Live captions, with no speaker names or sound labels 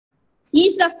He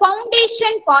is a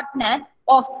foundation partner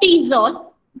of TZOL,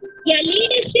 a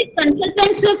leadership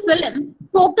consultancy film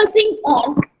focusing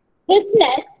on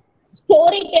business,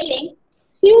 storytelling,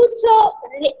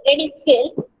 future-ready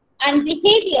skills, and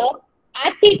behavior,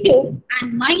 attitude,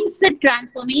 and mindset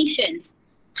transformations.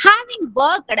 Having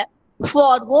worked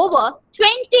for over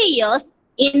 20 years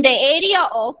in the area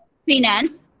of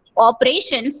finance,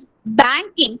 operations,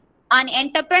 banking, and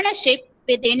entrepreneurship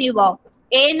with Univa,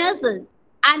 ANSL,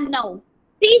 and now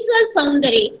Cecil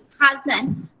Soundary has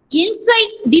an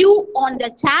insights view on the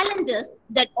challenges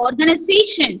that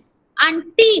organization and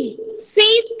teams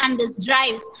face and this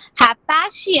drives have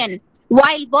passion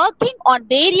while working on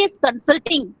various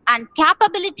consulting and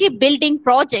capability building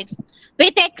projects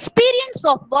with experience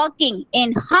of working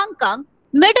in Hong Kong,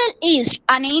 Middle East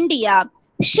and India.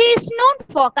 She is known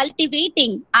for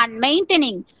cultivating and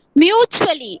maintaining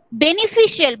mutually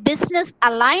beneficial business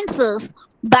alliances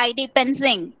by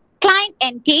deepening client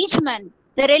engagement,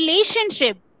 the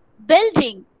relationship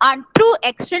building, and through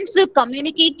extensive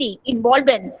community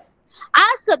involvement.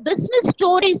 As a business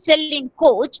storytelling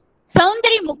coach,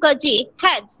 Soundari Mukherjee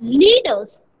helps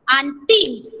leaders and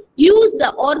teams use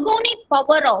the organic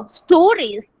power of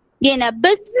stories in a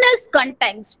business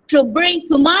context to bring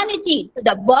humanity to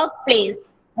the workplace.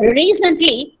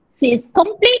 Recently, she has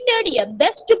completed a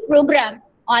best program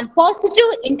on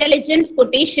positive intelligence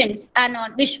quotations and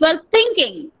on visual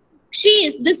thinking. She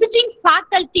is visiting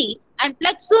faculty at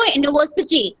Plexo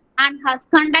University and has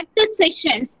conducted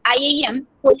sessions IIM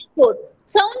Kozhikode.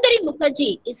 Soundari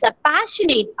Mukherjee is a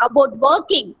passionate about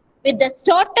working with the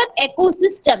startup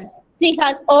ecosystem. She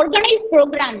has organized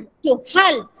programs to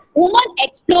help women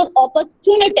explore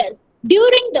opportunities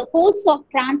during the course of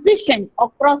transition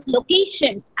across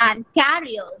locations and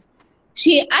careers.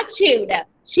 She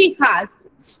has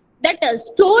that is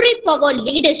story power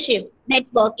leadership,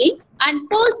 networking, and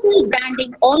personal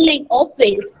branding online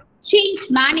office, change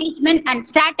management and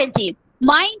strategy,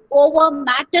 mind over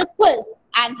matter quiz,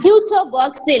 and future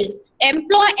work skills,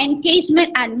 employee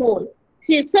engagement, and more.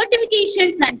 She has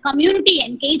certifications and community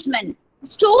engagement,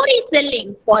 story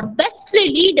selling for best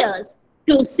leaders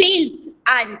to sales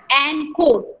and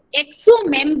code. EXO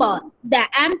member, the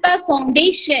Amper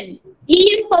Foundation,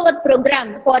 EM Power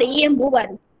Program for EM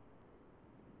Women,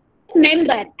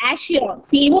 member, Asia,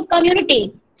 CEO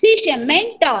community. She is a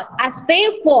mentor,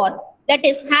 Aspire for, that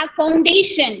is have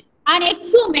foundation, an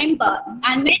EXO member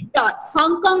and mentor,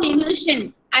 Hong Kong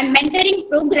Immersion and mentoring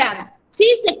program. She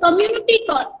is a community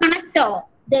connector,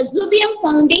 the Zubium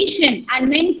Foundation and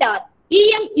mentor,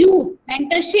 EMU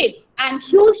mentorship and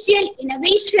social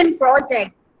innovation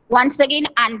project. Once again,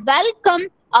 and welcome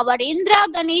our Indra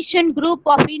Ganesan group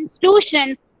of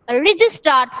institutions,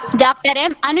 Registrar Dr.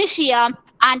 M. Anushya,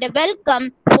 and a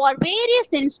welcome for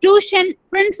various institution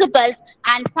principals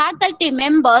and faculty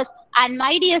members and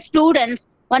my dear students.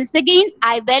 Once again,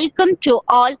 I welcome to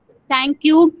all. Thank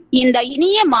you. இந்த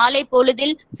இனிய மாலை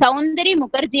பொழுதில் சௌந்தரி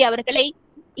முகர்ஜி அவர்களை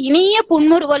இனிய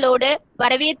புன்முறுவலோடு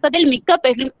வரவேற்பதில் மிக்க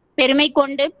பெருமை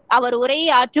கொண்டு அவர் உரையை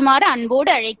ஆற்றுமாறு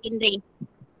அன்போடு அழைக்கின்றேன்.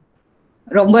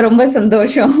 ரொம்ப ரொம்ப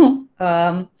சந்தோஷம்.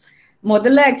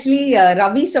 முதல்ல ஆக்சுவலி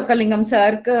ரவி சொக்கலிங்கம்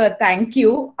சாருக்கு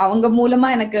தேங்க்யூ. அவங்க மூலமா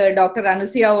எனக்கு டாக்டர்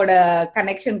அனுசியாவோட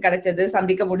கனெக்ஷன் கிடைச்சது,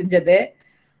 சந்திக்க முடிஞ்சது.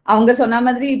 அவங்க சொன்ன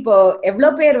மாதிரி இப்போ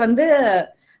எவ்வளவு பேர் வந்து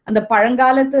அந்த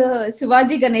பழங்காலத்து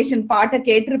சிவாஜி கணேசன் பாட்டை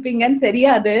கேட்டிருப்பீங்கன்னு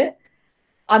தெரியாது.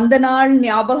 அந்த நாள்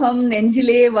ஞாபகம்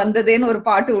நெஞ்சிலே வந்ததேன்னு ஒரு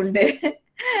பாட்டு உண்டு.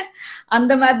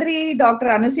 அந்த மாதிரி டாக்டர்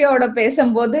அனுசியாவோட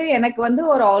பேசும்போது எனக்கு வந்து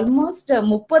ஒரு ஆல்மோஸ்ட்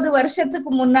 30 வருஷத்துக்கு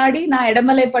முன்னாடி நான்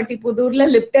இடமலைப்பட்டி புதூர்ல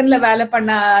லிப்டன்ல வேலை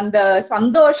பண்ண அந்த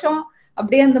சந்தோஷம்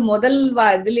அப்படியே அந்த முதல்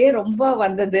இதுலயே ரொம்ப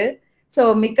வந்தது. சோ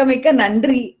மிக்க மிக்க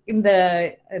நன்றி இந்த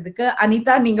இதுக்கு.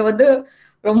 அனிதா, நீங்க வந்து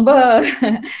ரொம்ப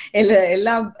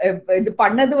எல்லாம் இது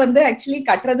பண்ணது வந்து ஆக்சுவலி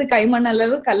கட்டுறது கைமண்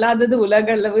அளவு, கல்லாதது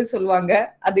உலக அளவு சொல்லுவாங்க.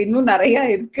 அது இன்னும் நிறைய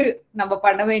இருக்கு நம்ம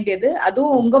பண்ண வேண்டியது.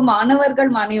 அதுவும் உங்க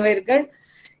மாணவர்கள்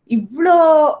இவ்வளோ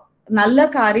நல்ல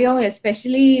காரியம்,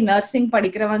 எஸ்பெஷலி நர்சிங்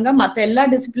படிக்கிறவங்க, மற்ற எல்லா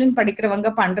டிசிப்ளின் படிக்கிறவங்க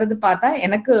பண்றது பார்த்தா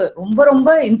எனக்கு ரொம்ப ரொம்ப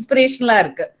இன்ஸ்பிரேஷனலா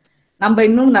இருக்கு. நம்ம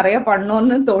இன்னும் நிறைய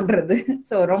பண்ணோம்னு தோன்றது.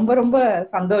 ஸோ ரொம்ப ரொம்ப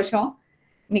சந்தோஷம்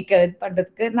இன்னைக்கு இது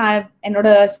பண்றதுக்கு. நான் என்னோட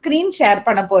ஸ்கிரீன் ஷேர்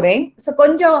பண்ண போறேன். ஸோ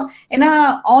கொஞ்சம் ஏன்னா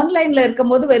ஆன்லைன்ல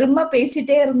இருக்கும் போது வெறுமா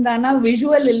பேசிட்டே இருந்தானா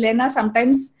விஷுவல் இல்லைன்னா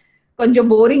சம்டைம்ஸ்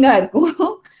கொஞ்சம் போரிங்கா இருக்கும்.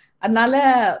 அதனால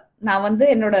நான் வந்து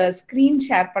என்னோட ஸ்கிரீன்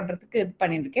ஷேர் பண்றதுக்கு இது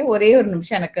பண்ணிட்டு இருக்கேன். ஒரே ஒரு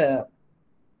நிமிஷம் எனக்கு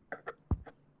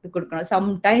இது கொடுக்கணும்.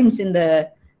 சம்டைம்ஸ் இந்த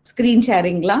ஸ்கிரீன்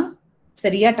ஷேரிங்லாம்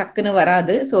சரியா டக்குன்னு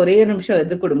வராது. ஸோ ஒரே ஒரு நிமிஷம்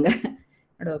இது கொடுங்க.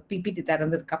 என்னோட பிபிடி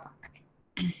திறந்துருக்கா பார்க்குறேன்.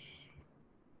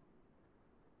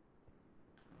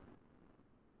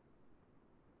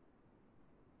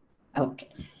 ஓகே,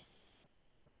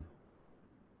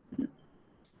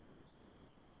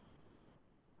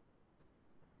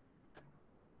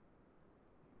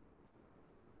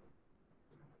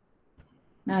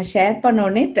 நான் ஷேர் பண்ண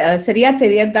உடனே சரியா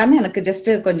தெரியறதான்னு எனக்கு ஜஸ்ட்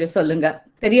கொஞ்சம் சொல்லுங்க.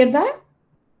 தெரியறதா?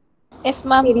 Yes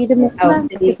ma'am. தெரியுது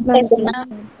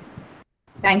ma'am.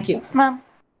 Thank you. Yes ma'am.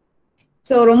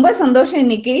 So ரொம்ப சந்தோஷம்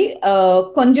இன்னைக்கு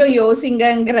கொஞ்சம்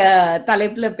யோசிங்கங்கிற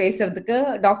தலைப்புல பேசுறதுக்கு.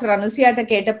 டாக்டர் அனுசியாட்ட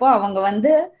கேட்டப்போ அவங்க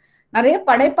வந்து நிறைய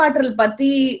படைப்பாற்றல்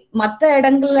பத்தி மற்ற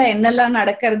இடங்கள்ல என்னெல்லாம்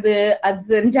நடக்கிறது அது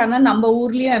தெரிஞ்சானா நம்ம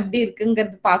ஊர்லயும் எப்படி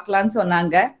இருக்குங்கிறது பார்க்கலான்னு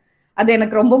சொன்னாங்க. அது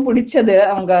எனக்கு ரொம்ப பிடிச்சது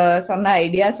அவங்க சொன்ன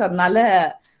ஐடியாஸ். அதனால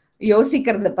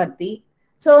யோசிக்கிறத பத்தி.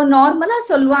 ஸோ நார்மலா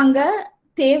சொல்லுவாங்க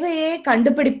தேவையே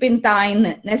கண்டுபிடிப்பின்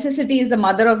தாய்ன்னு, necessity is the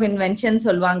mother of invention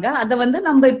சொல்லுவாங்க. அதை வந்து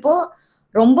நம்ம இப்போ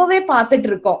ரொம்பவே பார்த்துட்டு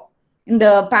இருக்கோம். இந்த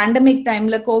பேண்டமிக்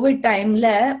டைம்ல, கோவிட் டைம்ல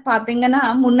பாத்தீங்கன்னா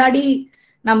முன்னாடி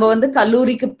நம்ம வந்து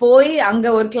கல்லூரிக்கு போய் அங்க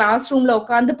ஒரு கிளாஸ் ரூம்ல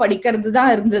உட்காந்து படிக்கிறது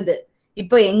தான் இருந்தது.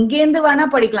 இப்போ எங்கேருந்து வேணா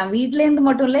படிக்கலாம், வீட்ல இருந்து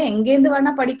மட்டும் இல்ல, எங்கேருந்து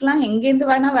வேணா படிக்கலாம், எங்கேருந்து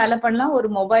வேணா வேலை பண்ணலாம், ஒரு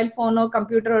மொபைல் போனோ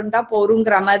கம்ப்யூட்டரோ இருந்தா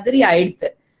போருங்கிற மாதிரி ஆயிடுது.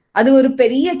 அது ஒரு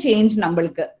பெரிய சேஞ்ச்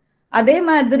நம்மளுக்கு. அதே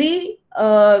மாதிரி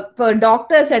இப்போ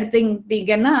டாக்டர்ஸ்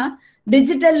எடுத்தீங்கன்னா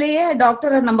டிஜிட்டல்லையே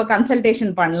டாக்டரை நம்ம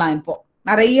கன்சல்டேஷன் பண்ணலாம். இப்போ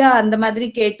நிறைய அந்த மாதிரி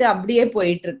கேட்டு அப்படியே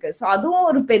போயிட்டு இருக்கு. ஸோ அதுவும்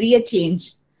ஒரு பெரிய சேஞ்ச்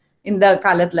இந்த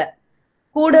காலத்துல.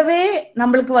 கூடவே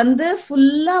நம்மளுக்கு வந்து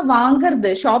ஃபுல்லா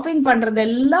வாங்குறது, ஷாப்பிங் பண்றது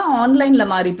எல்லாம் ஆன்லைன்ல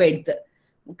மாறி போயிடுது.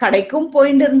 கடைக்கும்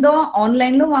போயிட்டு இருந்தோம்,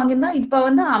 ஆன்லைன்லும் வாங்கியிருந்தோம். இப்ப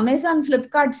வந்து அமேசான்,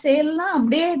 பிளிப்கார்ட் சேல்லாம்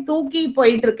அப்படியே தூக்கி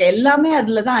போயிட்டு இருக்கு. எல்லாமே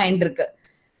அதுலதான் ஆயிட்டு இருக்கு.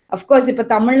 அப்கோர்ஸ் இப்ப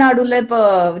தமிழ்நாடுல இப்போ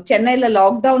சென்னையில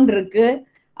லாக்டவுன் இருக்கு.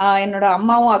 என்னோட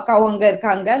அம்மாவும் அக்காவும் அங்க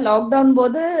இருக்காங்க. லாக்டவுன்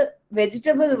போது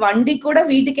வெஜிடபிள் வண்டி கூட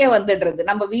வீட்டுக்கே வந்துடுறது.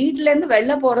 நம்ம வீட்டுல இருந்து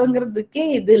வெளில போறோங்கிறதுக்கே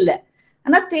இது இல்லை.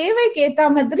 ஆனா தேவைக்கு ஏத்த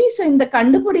மாதிரி இந்த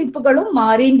கண்டுபிடிப்புகளும்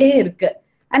மாறிண்டே இருக்கு.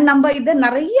 அண்ட் நம்ம இதை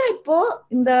நிறைய இப்போ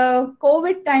இந்த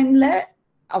கோவிட் டைம்ல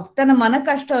அத்தனை மன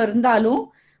கஷ்டம் இருந்தாலும்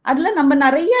அதுல நம்ம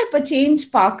நிறைய இப்ப சேஞ்ச்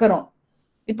பாக்குறோம்.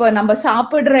 இப்போ நம்ம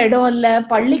சாப்பிடுற இடம் இல்ல,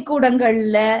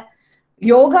 பள்ளிக்கூடங்கள்ல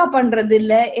யோகா பண்றது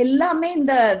இல்ல, எல்லாமே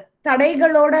இந்த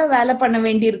தடைகளோட வேலை பண்ண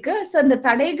வேண்டியிருக்கு. ஸோ இந்த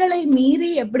தடைகளை மீறி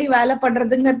எப்படி வேலை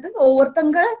பண்றதுங்கிறதுக்கு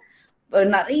ஒவ்வொருத்தங்க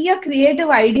நிறைய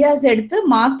கிரியேட்டிவ் ஐடியாஸ் எடுத்து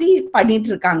மாத்தி பண்ணிட்டு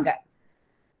இருக்காங்க.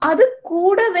 அது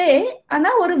கூடவே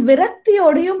ஆனா ஒரு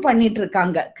விரக்தியோடையும் பண்ணிட்டு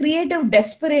இருக்காங்க. கிரியேட்டிவ்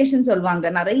டெஸ்பிரேஷன் சொல்லுவாங்க.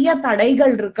 நிறைய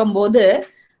தடைகள் இருக்கும் போது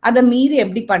அதை மீறி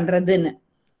எப்படி பண்றதுன்னு.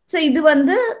 ஸோ இது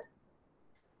வந்து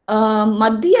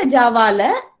மத்திய ஜாவால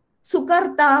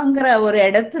சுகர்தாங்கிற ஒரு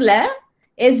இடத்துல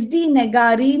எஸ்டி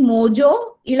நெகாரி மோஜோ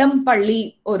இளம் பள்ளி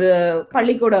ஒரு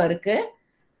பள்ளிக்கூடம் இருக்கு.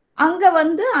 அங்க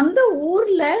வந்து அந்த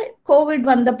ஊர்ல கோவிட்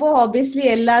வந்தப்போ ஆப்வியஸ்லி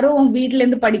எல்லாரும் வீட்ல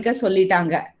இருந்து படிக்க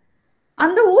சொல்லிட்டாங்க.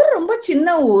 அந்த ஊர் ரொம்ப சின்ன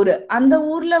ஊர். அந்த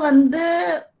ஊர்ல வந்து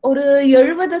ஒரு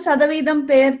 70%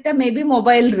 பேர்கிட்ட மேபி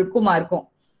மொபைல் இருக்கும்.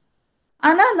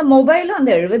 ஆனா அந்த மொபைலும்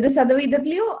அந்த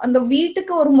 70%லயும் அந்த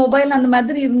வீட்டுக்கு ஒரு மொபைல் அந்த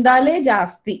மாதிரி இருந்தாலே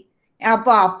ஜாஸ்தி.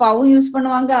 அப்போ அப்பாவும் யூஸ்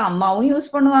பண்ணுவாங்க, அம்மாவும்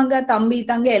யூஸ் பண்ணுவாங்க, தம்பி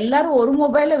தங்க எல்லாரும் ஒரு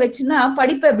மொபைலை வச்சுன்னா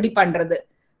படிப்பை எப்படி பண்றது?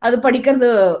 அது படிக்கிறது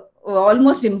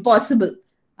ஆல்மோஸ்ட் இம்பாசிபிள்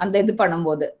அந்த இது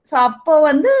பண்ணும்போது. ஸோ அப்போ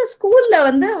வந்து ஸ்கூல்ல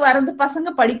வந்து வரது பசங்க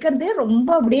படிக்கிறதே ரொம்ப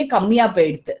அப்படியே கம்மியா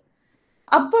போயிடுது.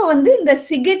 அப்போ வந்து இந்த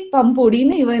சிகிட்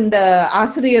பம்புடின்னு இவன் இந்த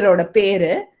ஆசிரியரோட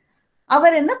பேரு.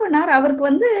 அவர் என்ன பண்ணார், அவருக்கு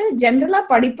வந்து ஜென்ரலா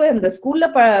படிப்பு இந்த ஸ்கூல்ல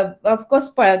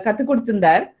அஃப்கோர்ஸ் கத்து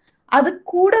கொடுத்திருந்தார். அது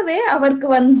கூடவே அவருக்கு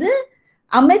வந்து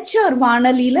அமெச்சூர்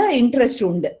வானொலியில இன்ட்ரெஸ்ட்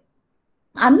உண்டு.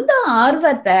 அந்த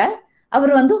ஆர்வத்தை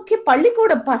அவர் வந்து ஓகே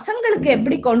பள்ளிக்கூட பசங்களுக்கு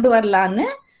எப்படி கொண்டு வரலான்னு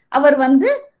அவர் வந்து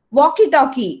வாக்கி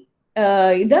டாக்கி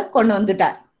இத கொண்டு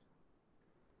வந்துட்டார்.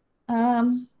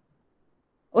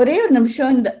 ஒரே ஒரு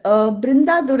நிமிஷம், இந்த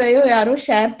பிருந்தா துரையோ யாரோ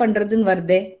ஷேர் பண்றதுன்னு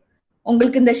வருதே,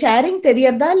 உங்களுக்கு இந்த ஷேரிங்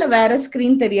தெரியறதா இல்ல வேற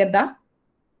ஸ்கிரீன் தெரியறதா?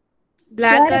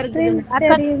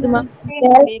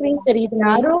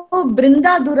 யாரோ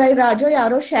பிருந்தா துரை ராஜோ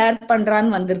யாரோ ஷேர்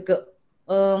பண்றான்னு வந்திருக்கு.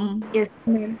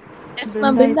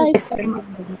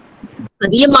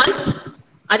 அதியமான்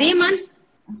அதியமான்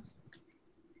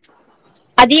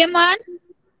அதியமான்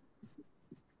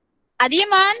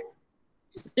அதியமான்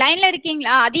லைன்ல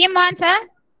இருக்கீங்களா? அதியமான் சார்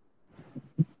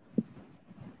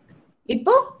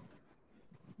இப்போ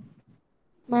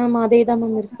மேம் அதேதான்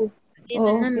மேம் இருக்கு.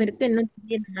 இருக்கு இன்னும்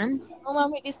தெரியல ma'am. No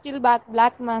ma'am, it is still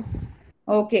black ma'am.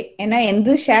 Okay, ஏன்னா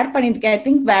எந்த ஷேர் பண்ணிருக்கேன். ஐ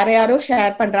திங்க் வேற யாரோ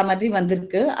ஷேர் பண்ற மாதிரி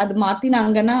வந்திருக்கு. அது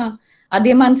மாத்தினாங்கன்னா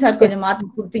அதியமான் சார் கொஞ்சம் மாத்தி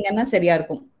கொடுத்தீங்கன்னா சரியா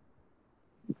இருக்கும்.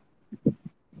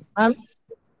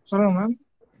 சொல்லுங்க மேம்.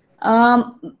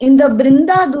 இந்த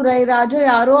பிருந்தா துரை ராஜோ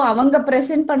யாரோ அவங்க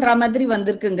பிரசன்ட் பண்ற மாதிரி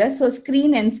வந்திருக்குங்க. சோ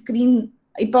ஸ்கிரீன் என் ஸ்கிரீன்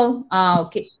இப்போ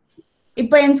ஓகே,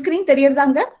 இப்போ என் ஸ்கிரீன்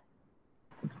தெரியறதாங்க?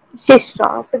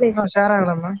 ஷேர்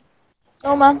ஆகல மேம்.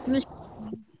 நோ மேம்,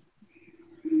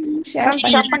 ஷேர்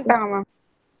பண்ணிட்டாங்க மேம்.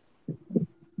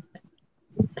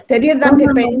 தெரியறதாங்க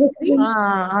இப்போ?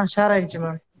 ஷேர் ஆயிடுச்சு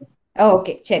மேம்.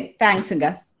 ஓகே சரி, தேங்க்ஸுங்க.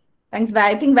 தேங்க்ஸ்.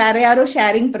 ஐ திங்க் வேற யாரோ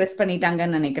ஷேரிங் பிரஸ்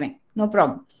பண்ணிட்டாங்கன்னு நினைக்கிறேன். No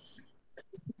problem.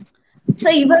 சோ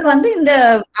இவர் வந்து இந்த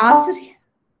ஆசிரியர்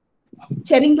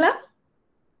சரிங்களா?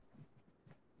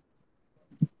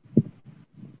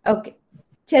 ஓகே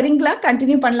சரிங்களா,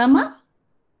 கண்டினியூ பண்ணலாமா?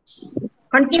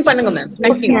 கண்டினியூ பண்ணுங்க மேம்.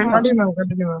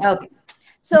 கண்டினியூ. ஓகே.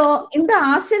 சோ இந்த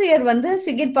ஆசிரியர் வந்து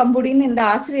சிகிட் பம்புடின்னு இந்த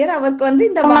ஆசிரியர், அவருக்கு வந்து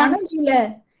இந்த வானொலியில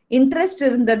இன்ட்ரெஸ்ட்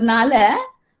இருந்ததுனால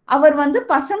அவர் வந்து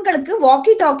பசங்களுக்கு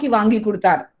வாக்கி டாக்கி வாங்கி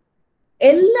கொடுத்தார்.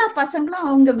 எல்லா பசங்களும்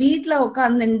அவங்க வீட்டுல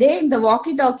உட்கார்ந்துட்டே இந்த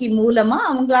வாக்கி டாக்கி மூலமா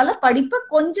அவங்களால படிப்பை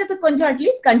கொஞ்சம்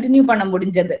அட்லீஸ்ட் கண்டினியூ பண்ண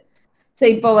முடிஞ்சது. சோ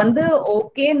இப்ப வந்து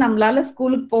ஓகே நம்மளால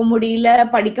ஸ்கூலுக்கு போக முடியல,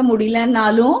 படிக்க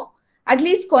முடியலன்னாலும்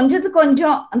அட்லீஸ்ட்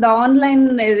கொஞ்சம் அந்த ஆன்லைன்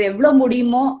எவ்வளவு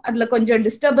முடியுமோ அதுல கொஞ்சம்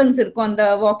டிஸ்டர்பன்ஸ் இருக்கும் அந்த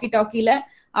வாக்கி டாக்கில,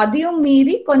 அதையும்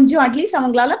மீறி கொஞ்சம் அட்லீஸ்ட்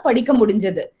அவங்களால படிக்க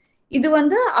முடிஞ்சது. இது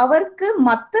வந்து அவருக்கு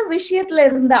மத்த விஷயத்துல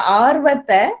இருந்த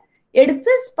ஆர்வத்தை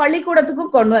எடுத்து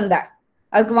பள்ளிக்கூடத்துக்கும் கொண்டு வந்தார்.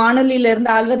 அதுக்கு வானொலியில இருந்த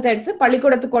ஆர்வத்தை எடுத்து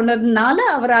பள்ளிக்கூடத்துக்கு கொண்டு வந்ததுனால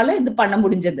அவரால் இது பண்ண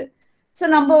முடிஞ்சது. சோ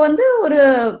நம்ம வந்து ஒரு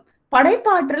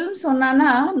படைப்பாற்றல் சொன்னா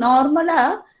நார்மலா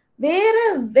வேற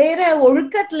வேற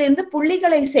ஒழுக்கத்துல இருந்து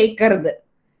புள்ளிகளை சேர்க்கிறது,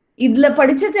 இதுல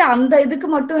படிச்சது அந்த இதுக்கு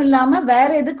மட்டும் இல்லாம வேற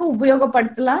எதுக்கு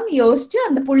உபயோகப்படுத்தலாம்னு யோசிச்சு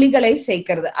அந்த புள்ளிகளை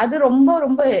சேர்க்கிறது, அது ரொம்ப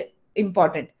ரொம்ப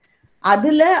இம்பார்ட்டன்ட்.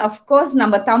 அதுல அப்கோர்ஸ்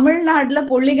நம்ம தமிழ்நாட்டுல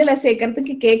புள்ளிகளை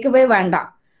சேர்க்கறதுக்கு கேட்கவே வேண்டாம்.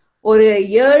 ஒரு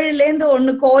 7லேருந்து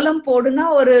 1 கோலம் போடுனா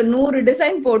ஒரு 100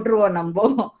 டிசைன் போட்டுருவோம் நம்ம.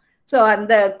 சோ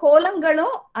அந்த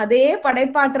கோலங்களும் அதே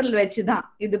படைப்பாற்றல் வச்சுதான்.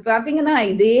 இது பாத்தீங்கன்னா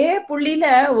இதே புள்ளியில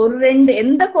ஒரு 2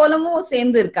 எந்த கோலமும்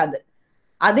சேர்ந்து இருக்காது.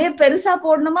 அதே பெருசா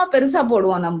போடணுமா பெருசா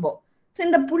போடுவோம் நம்ம. சோ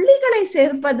இந்த புள்ளிகளை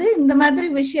சேர்ப்பது இந்த மாதிரி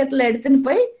விஷயத்துல எடுத்துன்னு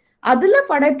போய் அதுல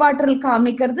படைப்பாற்றல்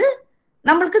காமிக்கிறது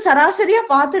நம்மளுக்கு சராசரியா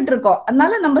பார்த்துட்டு இருக்கோம்.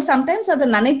 அதனால நம்ம சம்டைம்ஸ் அதை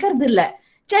நினைக்கிறது இல்ல,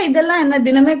 சே இதெல்லாம் என்ன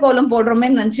தினமே கோலம் போடுறோமே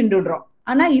நினைச்சுட்டு விடுறோம்.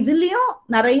 ஆனா இதுலயும்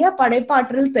நிறைய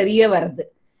படைப்பாற்றல் தெரிய வருது.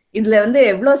 இதுல வந்து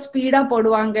எவ்வளவு ஸ்பீடா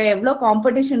போடுவாங்க, எவ்வளவு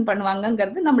காம்படிஷன்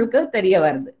பண்ணுவாங்கங்கிறது நம்மளுக்கு தெரிய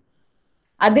வருது.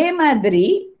 அதே மாதிரி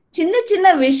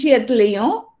சின்ன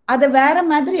விஷயத்துலயும் அதை வேற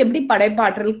மாதிரி எப்படி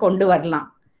படைப்பாற்றல் கொண்டு வரலாம்,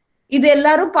 இது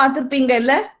எல்லாரும் பார்த்திருப்பீங்க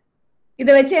இல்ல?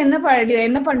 இதை வச்சு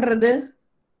என்ன பண்றது?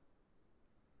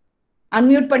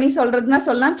 அன்மியூட் பண்ணி சொல்றதுன்னா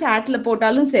சொல்லலாம், சாட்ல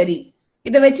போட்டாலும் சரி.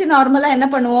 இதை வச்சு நார்மலா என்ன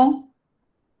பண்ணுவோம்?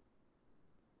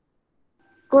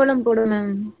 கோலம் போடும்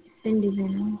மேம்.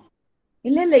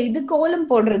 இல்ல இது கோலம்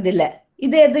போடுறது இல்ல.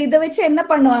 இதை வச்சு என்ன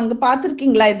பண்ணுவாங்க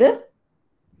பாத்திருக்கீங்களா? இது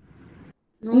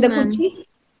இந்த குச்சி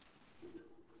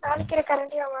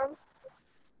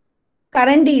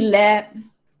கரண்டி இல்ல.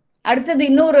 அடுத்தது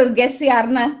இன்னொரு கெஸ்.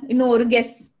 யாருன்னா இன்னும் ஒரு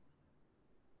கெஸ்.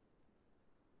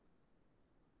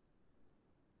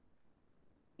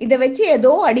 இத வச்சு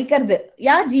ஏதோ அடிக்கிறது.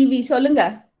 யா ஜீவி சொல்லுங்க.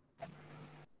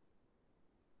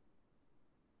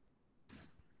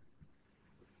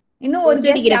 இன்னும் ஒரு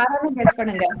கெஸ், யாராலும் கெஸ்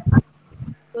பண்ணுங்க.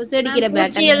 கொசு அடிக்கிற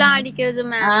பேட் எல்லாம் அடிக்கிறது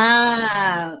மேம்.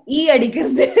 ஈ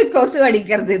அடிக்கிறது, கொசு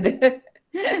அடிக்கிறது. இது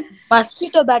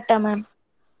மஸ்கிட்டோ பேட்டா மேம்?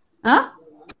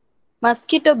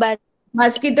 Mosquito bat.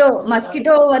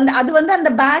 மஸ்கிட்டோ வந்து அது வந்து அந்த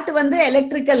பேட் வந்து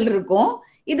எலக்ட்ரிக்கல் இருக்கும்.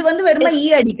 இது வந்து வெறும் ஈ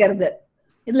அடிக்கிறது.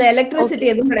 இதுல எலக்ட்ரிசிட்டி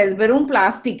எதுவும் கிடையாது, வெறும்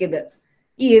பிளாஸ்டிக். இது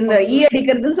இந்த ஈ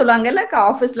அடிக்கிறதுன்னு சொல்லுவாங்கல்ல,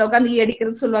 ஆபீஸ்ல உட்காந்து ஈ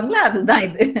அடிக்கிறது சொல்லுவாங்கல்ல, அதுதான்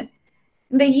இது.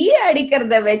 இந்த ஈ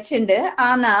அடிக்கிறத வச்சுண்டு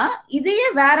ஆனா இதையே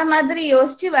வேற மாதிரி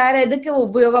யோசிச்சு வேற எதுக்கு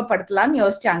உபயோகப்படுத்தலாம்னு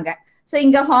யோசிச்சாங்க. சோ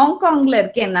இங்க ஹாங்காங்ல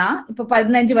இருக்கேன்னா, இப்ப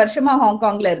 15 வருஷமா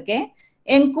ஹாங்காங்ல இருக்கேன்.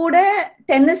 என் கூட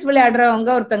டென்னிஸ் விளையாடுறவங்க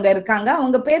ஒருத்தங்க இருக்காங்க.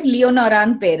 அவங்க பேர்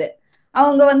லியோனோரான்னு பேரு.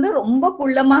 அவங்க வந்து ரொம்ப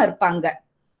குள்ளமா இருப்பாங்க.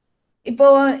 இப்போ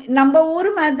நம்ம ஊர்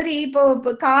மாதிரி இப்போ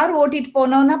கார் ஓட்டிட்டு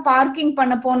போனோம்னா, பார்க்கிங்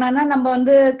பண்ண போனோம்னா நம்ம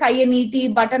வந்து கையை நீட்டி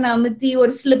பட்டன் அமுத்தி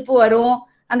ஒரு ஸ்லிப் வரும்,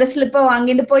 அந்த ஸ்லிப்பை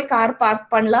வாங்கிட்டு போய் கார்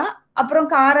பார்க் பண்ணலாம். அப்புறம்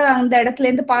காரை அந்த இடத்துல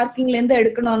இருந்து பார்க்கிங்ல இருந்து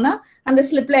எடுக்கணும்னா அந்த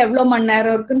ஸ்லிப்ல எவ்வளவு மணி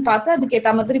நேரம் இருக்குன்னு பார்த்து அதுக்கு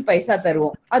ஏத்த மாதிரி பைசா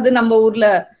தருவோம். அது நம்ம ஊர்ல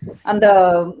அந்த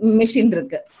மிஷின்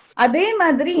இருக்கு. அதே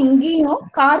மாதிரி இங்கேயும்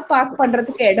கார் பார்க்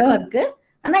பண்றதுக்கு இடம் இருக்கு.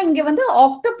 ஆனா இங்க வந்து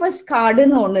ஆக்டோபஸ்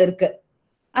கார்டுன்னு ஒண்ணு இருக்கு.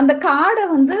 அந்த கார்டை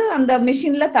வந்து அந்த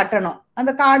மிஷின்ல தட்டணும்.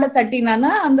 அந்த கார்டை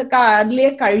தட்டினானா அந்த அதுலயே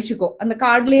கழிச்சுக்கும். அந்த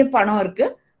கார்டுலயே பணம் இருக்கு,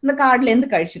 அந்த கார்டுல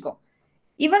இருந்து கழிச்சுக்கும்.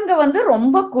 இவங்க வந்து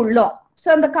ரொம்ப குள்ளம். சோ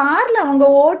அந்த கார்ல அவங்க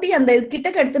ஓட்டி அந்த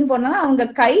கிட்டக்கு எடுத்துன்னு போனா அவங்க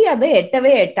கை அதை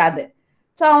எட்டவே எட்டாது.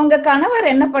 சோ அவங்க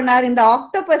கணவர் என்ன பண்ணாரு, இந்த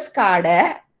ஆக்டோபஸ் கார்டை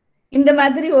இந்த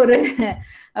மாதிரி ஒரு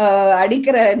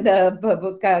அடிக்கிற இந்த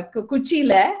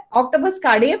குச்சியில ஆக்டோபஸ்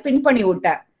கார்டையே பின் பண்ணி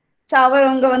விட்டார். சோ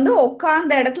அவங்க வந்து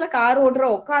உட்கார்ந்த இடத்துல, கார் ஓட்டுற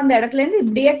உட்கார்ந்த இடத்துல இருந்து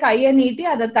இப்படியே கையை நீட்டி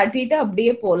அதை தட்டிட்டு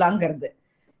அப்படியே போலாங்கிறது.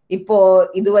 இப்போ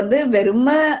இது வந்து வெறும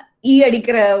ஈ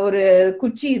அடிக்கிற ஒரு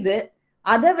குச்சி. இது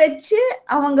அதை வச்சு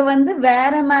அவங்க வந்து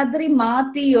வேற மாதிரி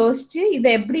மாத்தி யோசிச்சு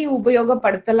இதை எப்படி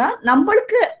உபயோகப்படுத்தலாம்,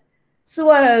 நம்மளுக்கு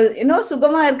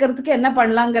சுகமா இருக்கிறதுக்கு என்ன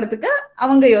பண்ணலாங்கிறதுக்கு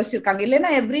அவங்க யோசிச்சிருக்காங்க.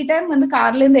 இல்லைன்னா எவ்ரி டைம் வந்து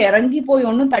கார்ல இருந்து இறங்கி போய்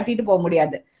ஒன்னும் தட்டிட்டு போக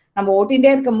முடியாது. நம்ம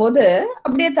ஓட்டிகிட்டே இருக்கும் போது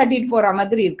அப்படியே தட்டிட்டு போற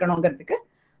மாதிரி இருக்கணுங்கிறதுக்கு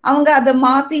அவங்க அதை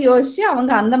மாத்தி யோசிச்சு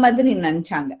அவங்க அந்த மாதிரி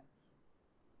நினைச்சாங்க.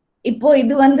 இப்போ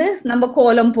இது வந்து நம்ம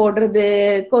கோலம் போடுறது,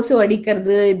 கொசு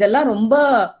அடிக்கிறது, இதெல்லாம் ரொம்ப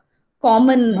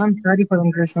common. Sorry for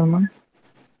interruption ma'am.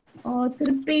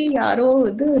 திருப்பி யாரோ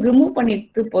இது ரிமூவ்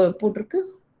பண்ணிட்டு போட்டிருக்கு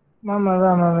மேம்.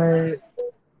 அதான் மேம்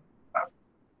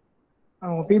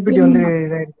அவங்க பிபிடி வந்து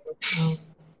இதாயிருக்கு.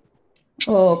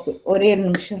 ஓகே, ஒரே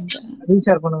நிமிஷம்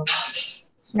ரீஷேர் பண்ணுங்க.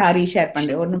 நான் ரீஷேர்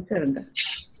பண்றேன், ஒரு நிமிஷம் இருங்க.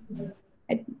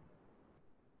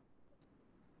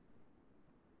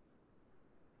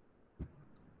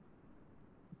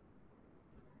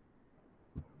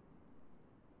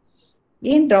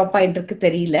 ஏன் டிராப் ஆயிட்டு இருக்கு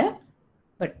தெரியல.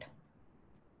 பட்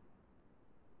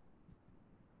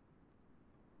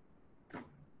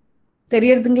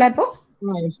தெரியறதுங்களா இப்போ?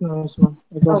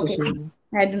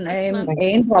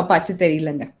 ஏன் டிராப் ஆச்சு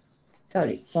தெரியலங்க,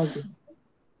 சாரி.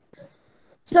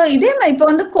 சோ இதே மாதிரி இப்ப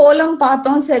வந்து கோலம்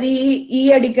பார்த்தோம் சரி, ஈ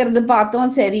அடிக்கிறது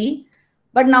பார்த்தோம் சரி,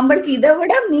 பட் நம்மளுக்கு இதை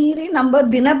விட மீறி நம்ம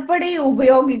தினப்படி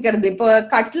உபயோகிக்கிறது. இப்போ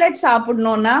கட்லெட்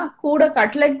சாப்பிடணும்னா கூட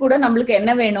கட்லெட் கூட நம்மளுக்கு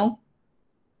என்ன வேணும்?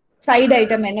 சைடு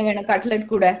ஐட்டம் என்ன வேணும்?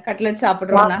 Cutlet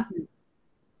சாப்பிடுறோம்னா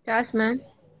sauce ma'am.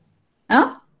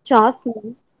 Sauce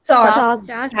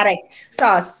correct.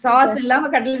 Sauce இல்லாம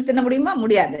கட்லெட் தின்ன முடியுமா?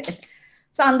 முடியாது.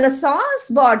 சோ அந்த சாஸ்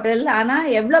பாட்டில் ஆனா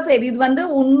எவ்வளவு பேர் இது வந்து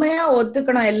உண்மையா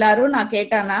ஒத்துக்கணும் எல்லாரும். நான்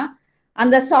கேட்டானா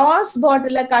அந்த சாஸ்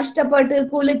பாட்டில கஷ்டப்பட்டு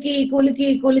குலுக்கி குலுக்கி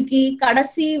குலுக்கி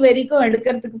கடைசி வரைக்கும்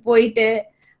எடுக்கிறதுக்கு போயிட்டு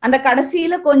அந்த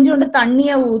கடைசியில கொஞ்சோண்டு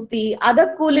தண்ணிய ஊத்தி அதை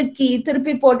குலுக்கி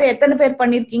திருப்பி போட்டு எத்தனை பேர்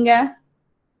பண்ணிருக்கீங்க?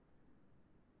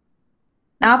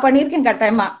 நான் பண்ணிருக்கேன்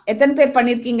கட்டாயமா. எத்தனை பேர்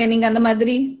பண்ணிருக்கீங்க நீங்க அந்த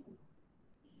மாதிரி?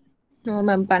 நோ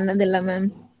மேம், பண்ணது இல்ல மேம்.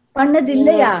 பண்ணது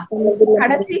இல்லையா?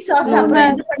 கடைசி சாஸ் அப்புறம்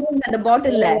என்ன பண்ணுவீங்க அந்த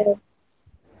பாட்டில்ல?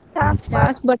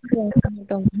 சாஸ் பாட்டில்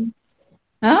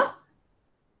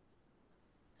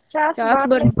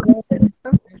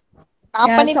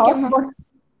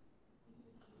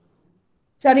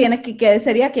சாரி எனக்கு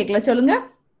சரியா கேக்கல, சொல்லுங்க.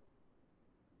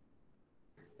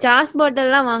 சாஸ்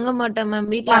பாட்டில்லாம் வாங்க மாட்டேன்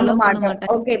மேம், வீட்ல அலோ பண்ண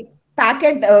மாட்டேன். Okay,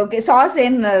 packet. ஓகே, சாஸ்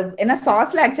என்ன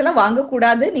சாஸ்ல ஆக்சுவலா வாங்க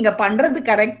கூடாது. நீங்க பண்றது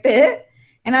கரெக்ட்.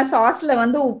 ஏன்னா சாஸ்ல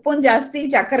வந்து உப்பும் ஜாஸ்தி,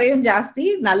 சர்க்கரையும் ஜாஸ்தி,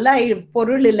 நல்ல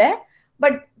பொருள் இல்ல.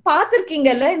 பட்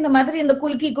பாத்திருக்கீங்கல்ல இந்த மாதிரி இந்த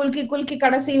குலுக்கி குலுக்கி குலுக்கி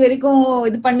கடைசி வரைக்கும்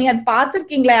இது பண்ணி அது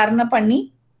பாத்திருக்கீங்களா? யாருன்னா பண்ணி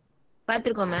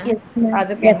பாத்திருக்கோம் மேம்.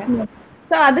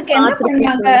 சோ அதுக்கு என்ன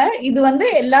பண்ணாங்க, இது வந்து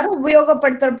எல்லாரும்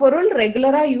உபயோகப்படுத்துற பொருள்,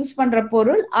 ரெகுலரா யூஸ் பண்ற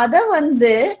பொருள், அத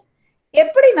வந்து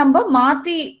எப்படி நம்ம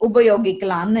மாத்தி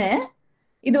உபயோகிக்கலாம்னு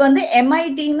இது வந்து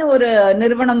MITன்னு ஒரு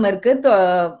நிறுவனம் இருக்கு,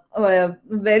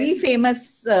 வெரி ஃபேமஸ்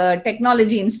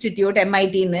டெக்னாலஜி இன்ஸ்டிடியூட்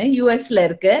MITன்னு யூஎஸ்ல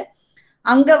இருக்கு.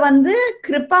 அங்க வந்து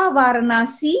கிருபா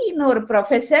வாரணாசின்னு ஒரு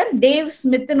ப்ரொஃபசர், டேவ்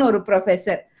ஸ்மித்னு ஒரு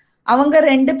ப்ரொஃபசர், அவங்க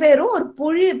ரெண்டு பேரும் ஒரு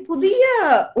புதிய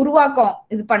உருவாக்கம்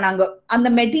இது பண்ணாங்க. அந்த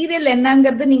மெட்டீரியல்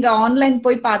என்னங்கிறது நீங்க ஆன்லைன்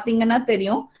போய் பாத்தீங்கன்னா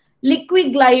தெரியும்.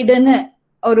 லிக்விட் கிளைடுன்னு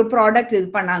ஒரு ப்ராடக்ட் இது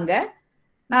பண்ணாங்க.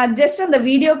 நான் ஜஸ்ட் அந்த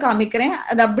வீடியோ காமிக்கிறேன்.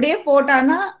 அது அப்படியே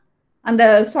போட்டானா அந்த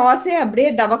சாஸே அப்படியே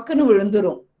டவக்குன்னு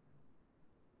விழுந்துரும்.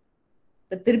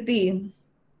 திருப்பி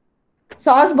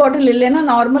சாஸ் பாட்டில் இல்லைன்னா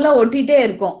நார்மலா ஒட்டிட்டே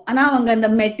இருக்கும். ஆனா அவங்க அந்த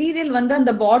மெட்டீரியல் வந்து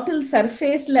அந்த பாட்டில்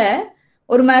சர்ஃபேஸ்ல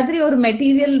ஒரு மாதிரி ஒரு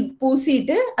மெட்டீரியல்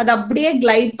பூசிட்டு அது அப்படியே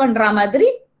கிளைட் பண்ற மாதிரி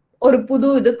ஒரு புது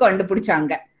இது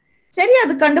கண்டுபிடிச்சாங்க. சரி,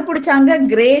 அது கண்டுபிடிச்சாங்க,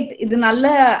 கிரேட், இது நல்ல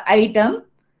ஐட்டம்,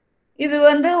 இது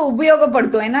வந்து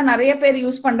உபயோகப்படுத்தும். ஏன்னா நிறைய பேர்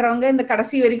யூஸ் பண்றவங்க இந்த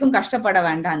கடைசி வரைக்கும் கஷ்டப்பட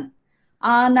வேண்டாம்.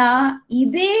 ஆனா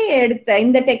இதே எடுத்த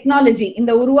இந்த டெக்னாலஜி,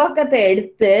 இந்த உருவாக்கத்தை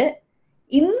எடுத்து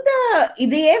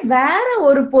இதையே வேற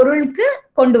ஒரு பொருளுக்கு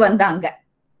கொண்டு வந்தாங்க.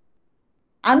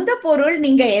 அந்த பொருள்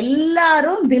நீங்க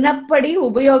எல்லாரும் தினப்படி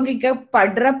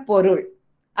உபயோகிக்கப்படுற பொருள்.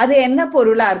 அது என்ன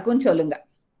பொருளா இருக்கும் சொல்லுங்க?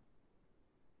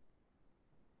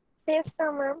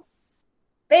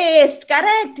 பேஸ்ட்.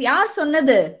 கரெக்ட். யார்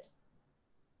சொன்னது?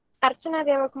 அர்ச்சனா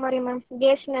தேவகுமாரி மேம்.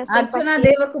 அர்ச்சனா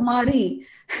தேவகுமாரி.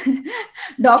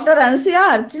 டாக்டர் அனுசுயா,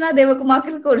 அர்ச்சனா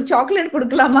தேவகுமாருக்கு ஒரு சாக்லேட்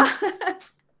கொடுக்கலாமா?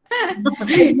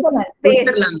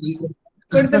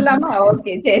 கொடுத்துடலாமா?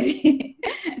 ஓகே, சரி.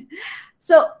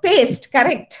 So paste,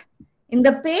 correct. இந்த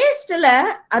பேஸ்ட்ல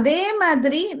அதே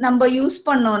மாதிரி நம்ம யூஸ்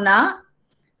பண்ணோம்னா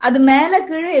அது மேல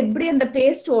கீழே எப்படி அந்த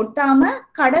பேஸ்ட் ஒட்டாம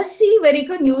கடைசி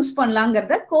வரைக்கும் யூஸ்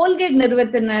பண்ணலாங்கிறத கோல்கேட்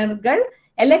நிறுவனத்தினர்கள்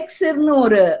எலெக்சிர்னு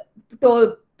ஒரு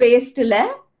பேஸ்ட்ல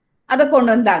அதை கொண்டு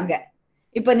வந்தாங்க.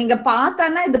 இப்ப நீங்க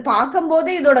பார்த்தானா இது பார்க்கும்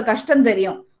போதே இதோட கஷ்டம்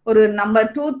தெரியும். ஒரு நம்ம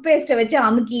டூத் பேஸ்ட வச்சு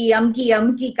அமுக்கி அமுக்கி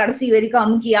அமுக்கி கடைசி வரைக்கும்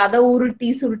அமுக்கி அதை உருட்டி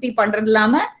சுருட்டி பண்றது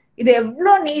இல்லாம இது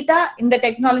எவ்வளவு நீட்டா இந்த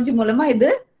டெக்னாலஜி மூலமா இது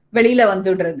வெளியில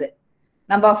வந்துடுறது.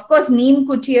 நம்ம அஃப்கோர்ஸ் நீம்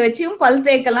குச்சியை வச்சும் பல்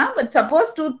தேய்க்கலாம். But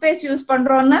suppose tooth paste use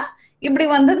பண்றோம்னா இப்படி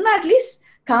வந்ததுன்னா அட்லீஸ்ட்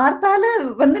கார்த்தால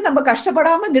வந்து நம்ம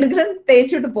கஷ்டப்படாம கிடுகிடுன்னு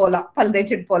தேய்ச்சிட்டு போகலாம், பல்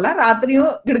தேய்ச்சிட்டு போகலாம்.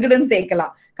 ராத்திரியும் கிடுகிடுன்னு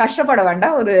தேய்க்கலாம், கஷ்டப்பட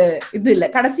வேண்டாம். ஒரு இது இல்லை,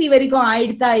 கடைசி வரைக்கும்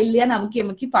ஆயிடுதா இல்லையா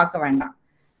முக்கி பார்க்க வேண்டாம்.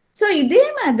 ஸோ இதே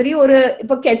மாதிரி ஒரு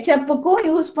இப்போ கெச்சப்புக்கும்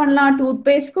யூஸ் பண்ணலாம், டூத்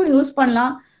பேஸ்ட்க்கும் யூஸ்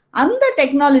பண்ணலாம். அந்த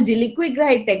டெக்னாலஜி லிக்விட்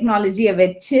டெக்னாலஜியை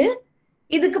வச்சு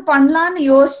இதுக்கு பண்ணலான்னு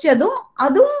யோசிச்சதும்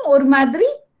அதுவும் ஒரு மாதிரி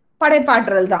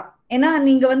படைப்பாற்றல் தான். ஏன்னா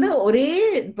நீங்க வந்து ஒரே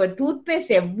இப்ப டூத்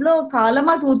பேஸ்ட் எவ்வளவு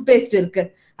காலமா டூத் பேஸ்ட் இருக்கு,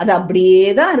 அது அப்படியே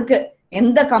தான் இருக்கு.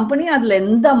 எந்த கம்பெனியும் அதுல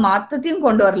எந்த மாற்றத்தையும்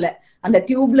கொண்டு வரல. அந்த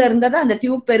டியூப்ல இருந்ததா அந்த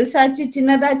டியூப் பெருசாச்சு,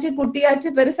 சின்னதாச்சு,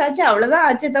 குட்டியாச்சு, பெருசாச்சு, அவ்வளவுதான்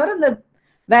ஆச்சே தவிர அந்த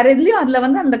வேற எதுலயும் அதுல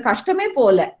வந்து அந்த கஷ்டமே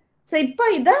போல. சோ இப்ப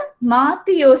இத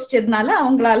மாத்தி யோசிச்சதுனால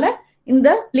அவங்களால இந்த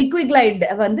லிக்விட்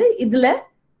வந்து இதுல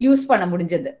யூஸ் பண்ண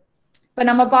முடிஞ்சது. இப்ப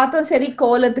நம்ம பார்த்தோம், சரி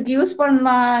கோலத்துக்கு யூஸ்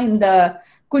பண்ணலாம், இந்த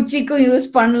குச்சிக்கும் யூஸ்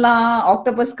பண்ணலாம்,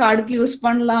 ஆக்டோபஸ் கார்டுக்கு யூஸ்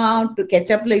பண்ணலாம்,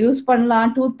 கெச்சப்ல யூஸ் பண்ணலாம்,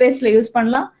 டூத் பேஸ்ட்ல யூஸ்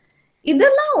பண்ணலாம்.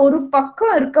 இதெல்லாம் ஒரு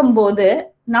பக்கம் இருக்கும்போது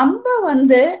நம்ம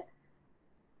வந்து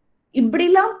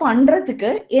இப்படிலாம் பண்றதுக்கு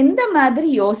எந்த மாதிரி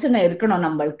யோசனை இருக்கணும்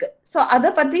நம்மளுக்கு. சோ அத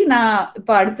பத்தி நான்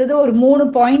இப்ப அடுத்தது ஒரு 3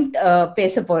 பாயிண்ட்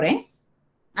பேச போறேன்.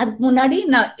 அதுக்கு முன்னாடி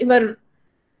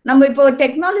நம்ம இப்போ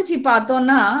டெக்னாலஜி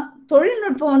பார்த்தோம்னா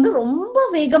தொழில்நுட்பம் வந்து ரொம்ப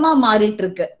வேகமா மாறிட்டு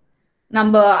இருக்கு.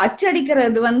 நம்ம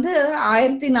அச்சடிக்கிறது வந்து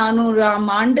 1400ஆம்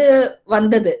ஆண்டு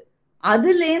வந்தது,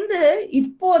 அதுல இருந்து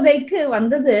இப்போதைக்கு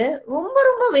வந்தது ரொம்ப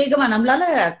ரொம்ப வேகமா. நம்மளால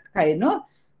இன்னும்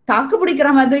தாக்கு பிடிக்கிற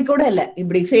மாதிரி கூட இல்ல.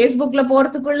 இப்படி ஃபேஸ்புக்ல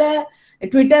போறதுக்குள்ள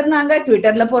ட்விட்டர்னாங்க,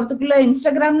 ட்விட்டர்ல போறதுக்குள்ள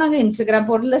இன்ஸ்டாகிராம்னாங்க, இன்ஸ்டாகிராம்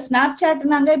போறதுல ஸ்னாப்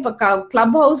சாட்னாங்க, இப்ப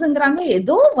கிளப் ஹவுஸ்ங்கிறாங்க,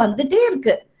 ஏதோ வந்துட்டே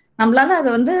இருக்கு. நம்மளால அதை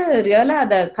வந்து ரியலா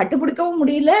அதை கட்டுப்பிடிக்கவும்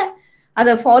முடியல,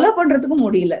 அதை ஃபாலோ பண்றதுக்கும்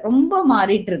முடியல. ரொம்ப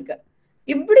மாறிட்டு இருக்கு.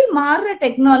 இப்படி மாறுற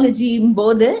டெக்னாலஜியும்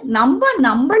போது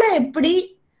நம்மள எப்படி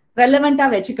ரெலவெண்டா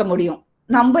வச்சுக்க முடியும்,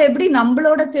 நம்ம எப்படி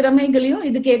நம்மளோட திறமைகளையும்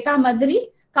இதுக்கு ஏத்த மாதிரி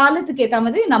காலத்துக்கு ஏத்த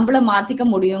மாதிரி நம்மள மாத்திக்க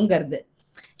முடியுங்கிறது.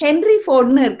 ஹென்ரி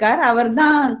ஃபோர்ட்னு இருக்கார், அவர்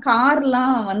தான்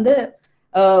கார்லாம் வந்து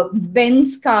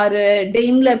பென்ஸ் காரு,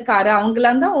 டெய்ம்லர் காரு,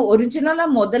 அவங்களாம் தான் ஒரிஜினலா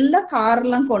முதல்ல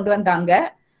கார்லாம் கொண்டு வந்தாங்க.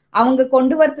 அவங்க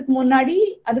கொண்டு வரதுக்கு முன்னாடி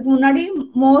அதுக்கு முன்னாடி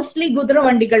மோஸ்ட்லி குதிரை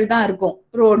வண்டிகள் தான் இருக்கும்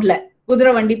ரோட்ல,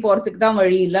 குதிரை வண்டி போறதுக்கு தான்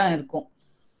வழியெல்லாம் இருக்கும்.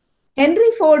 ஹென்ரி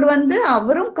ஃபோர்டு வந்து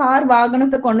அவரும் கார்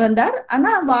வாகனத்தை கொண்டு வந்தார்.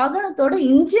 ஆனா வாகனத்தோட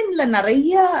இன்ஜின்ல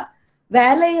நிறைய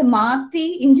வேலையை மாத்தி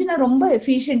இன்ஜினை ரொம்ப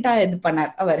எஃபிஷியண்டா இது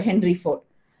பண்ணார் அவர் ஹென்ரி ஃபோர்ட்.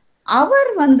 அவர்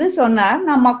வந்து சொன்னார்,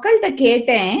 நான் மக்கள்கிட்ட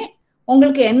கேட்டேன்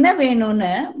உங்களுக்கு என்ன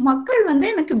வேணும்னு, மக்கள் வந்து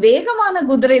எனக்கு வேகமான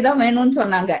குதிரை தான் வேணும்னு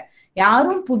சொன்னாங்க.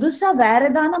 யாரும் புதுசா வேற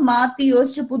ஏதான மாத்தி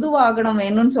யோசிச்சு புது வாகனம்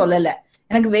வேணும்னு சொல்லல,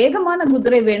 எனக்கு வேகமான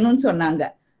குதிரை வேணும்னு சொன்னாங்க.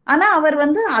 ஆனா அவர்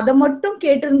வந்து அதை மட்டும்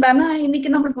கேட்டிருந்தானா இன்னைக்கு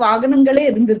நம்மளுக்கு வாகனங்களே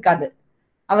இருந்திருக்காது.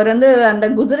 அவர் வந்து அந்த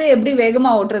குதிரை எப்படி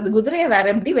வேகமா ஓட்டுறது, குதிரையை வேற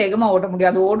எப்படி வேகமா ஓட்ட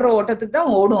முடியும், அது ஓடுற ஓட்டத்துக்கு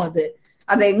தான் ஓடும்,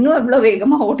 அதை இன்னும் எவ்வளவு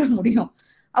வேகமா ஓட்ட முடியும்.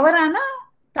 அவர் ஆனா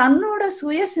தன்னோட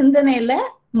சுய சிந்தனையில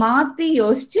மாத்தி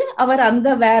யோசிச்சு அவர் அந்த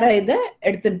வேற இதை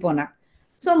எடுத்துட்டு போனார்.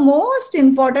 ஸோ மோஸ்ட்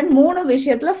இம்பார்ட்டன்ட் 3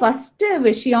 விஷயத்துல ஃபர்ஸ்ட்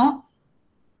விஷயம்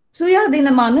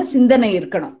சுயாதீனமான சிந்தனை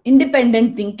இருக்கணும்,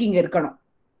 இண்டிபெண்டன்ட் திங்கிங் இருக்கணும்.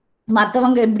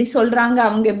 மத்தவங்க எப்படி சொல்றாங்க,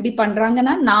 அவங்க எப்படி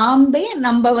பண்றாங்கன்னா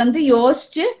நம்ம வந்து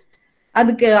யோசிச்சு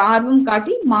அதுக்கு ஆர்வம்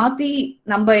காட்டி மாத்தி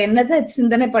நம்ம என்னதை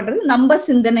சிந்தனை பண்றது நம்ம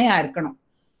சிந்தனையா இருக்கணும்.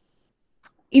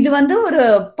 இது வந்து ஒரு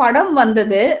படம்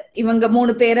வந்தது, இவங்க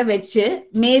 3 பேரை வச்சு,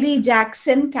 மேரி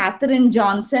ஜாக்சன், கேத்தரின்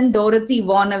ஜான்சன், டோரத்தி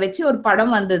வானை வச்சு ஒரு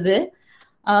படம் வந்தது.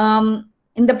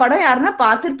 இந்த படம் யாருன்னா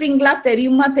பார்த்திருப்பீங்களா,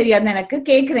 தெரியுமா தெரியாது எனக்கு,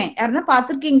 கேக்குறேன், யாருன்னா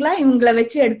பார்த்திருக்கீங்களா இவங்களை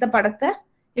வச்சு எடுத்த படத்தை?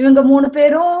 இவங்க 3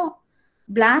 பேரும்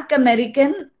பிளாக்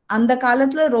அமெரிக்கன், அந்த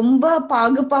காலத்துல ரொம்ப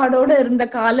பாகுபாடோட இருந்த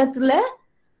காலத்துல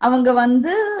அவங்க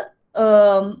வந்து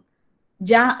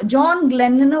ஜான்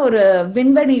கிளென்னு ஒரு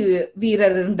விண்வெளி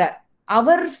வீரர் இருந்தார்,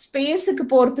 அவர் ஸ்பேஸுக்கு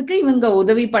போறதுக்கு இவங்க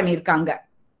உதவி பண்ணிருக்காங்க.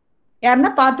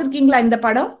 யாருன்னா பார்த்திருக்கீங்களா இந்த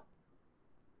படம்?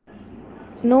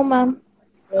 No ma'am.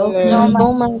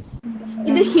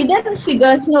 இது ஹிடன்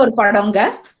ஃபிகர்ஸ்னு ஒரு படங்க.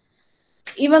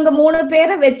 இவங்க 3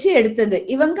 பேரை வச்சு எடுத்தது.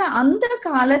 இவங்க அந்த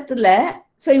காலத்துல,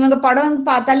 சோ இவங்க படம்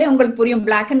பார்த்தாலே உங்களுக்கு புரியும்,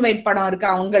 பிளாக் அண்ட் ஒயிட் படம் இருக்கு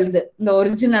அவங்களது, இந்த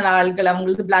ஒரிஜினல் ஆள்கள்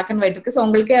அவங்களது பிளாக் அண்ட் ஒயிட் இருக்கு. சோ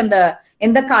உங்களுக்கே அந்த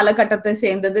எந்த காலகட்டத்தை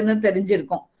சேர்ந்ததுன்னு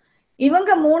தெரிஞ்சிருக்கும்.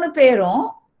 இவங்க 3 பேரும்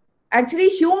ஆக்சுவலி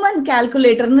ஹியூமன்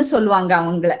கால்குலேட்டர்னு சொல்லுவாங்க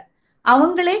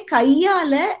அவங்களே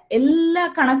கையால எல்லா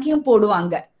கணக்கையும்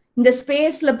போடுவாங்க. இந்த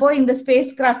ஸ்பேஸ்ல போய் இந்த ஸ்பேஸ்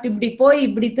கிராஃப்ட் இப்படி போய்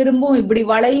இப்படி திரும்பும், இப்படி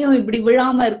வளையும், இப்படி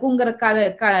விழாம இருக்குங்கிற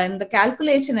இந்த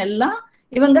கால்குலேஷன் எல்லாம்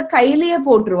இவங்க கையிலேயே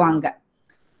போட்டுருவாங்க.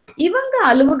 இவங்க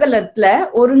அலுவலகத்துல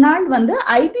ஒரு நாள் வந்து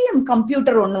ஐபிஎம்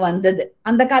கம்ப்யூட்டர் ஒண்ணு வந்தது.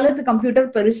 அந்த காலத்து கம்ப்யூட்டர்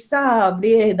பெருசா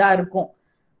அப்படியே இதா இருக்கும்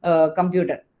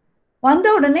கம்ப்யூட்டர். வந்த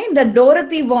உடனே இந்த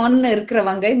டோரத்தி வான்னு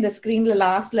இருக்கிறவங்க, இந்த ஸ்கிரீன்ல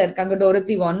லாஸ்ட்ல இருக்காங்க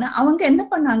டோரத்தி வான்னு, அவங்க என்ன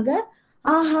பண்ணாங்க,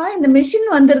 ஆஹா இந்த மிஷின்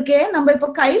வந்திருக்கே, நம்ம இப்ப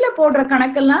கையில போடுற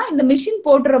கணக்கெல்லாம் இந்த மிஷின்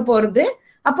போட்டுற போறது,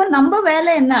 அப்ப நம்ம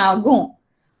வேலை என்ன ஆகும்?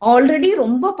 ஆல்ரெடி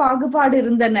ரொம்ப பாகுபாடு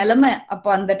இருந்த நிலைமை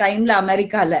அப்ப அந்த டைம்ல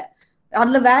அமெரிக்கால,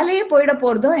 அதுல வேலையே போயிட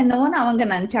போறதோ என்னவோன்னு அவங்க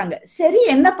நினைச்சாங்க. சரி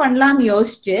என்ன பண்ணலாம்னு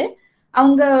யோசிச்சு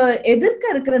அவங்க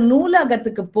எதிர்க்க இருக்கிற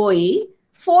நூலகத்துக்கு போய்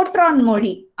ஃபோட்ரான்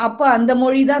மொழி, அப்ப அந்த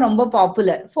மொழி தான் ரொம்ப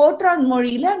பாப்புலர், ஃபோட்ரான்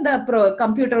மொழியில அந்த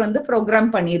கம்ப்யூட்டர் வந்து ப்ரோக்ராம்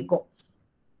பண்ணியிருக்கோம்.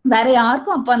 வேற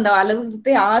யாருக்கும் அப்ப அந்த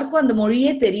அளவுக்கு யாருக்கும் அந்த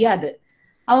மொழியே தெரியாது.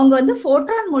 அவங்க வந்து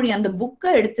ஃபோட்ரான் மொழி அந்த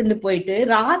புக்கை எடுத்துட்டு போயிட்டு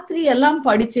ராத்திரி எல்லாம்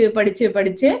படிச்சு படிச்சு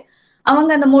படிச்சு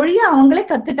அவங்க அந்த மொழியை அவங்களே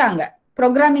கத்துட்டாங்க.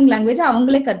 ப்ரோக்ராமிங் லாங்குவேஜ்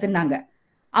அவங்களே கத்துனாங்க.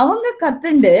 அவங்க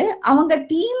கத்துண்டு அவங்க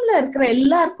டீம்ல இருக்கிற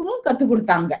எல்லாருக்கும் கத்து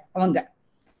கொடுத்தாங்க அவங்க.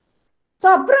 சோ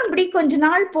அப்புறம் இப்படி கொஞ்ச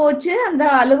நாள் போச்சு. அந்த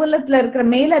அலுவலகத்துல இருக்கிற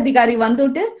மேல் அதிகாரி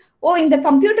வந்துட்டு, ஓ இந்த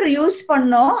கம்ப்யூட்டர் யூஸ்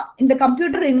பண்ணோம், இந்த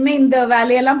கம்ப்யூட்டர் இனிமே இந்த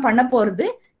வேலையெல்லாம் பண்ண போறது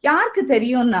யாருக்கு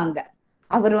தெரியும்னாங்க.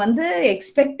 அவர் வந்து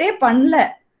எக்ஸ்பெக்டே பண்ணல.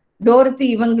 டோரத்தி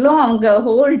இவங்களும் அவங்க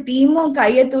ஹோல் டீமும்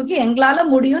கையை தூக்கி எங்களால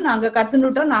முடியும், நாங்க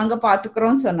கத்துனுட்டோம், நாங்க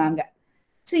பாத்துக்கிறோம்னு சொன்னாங்க.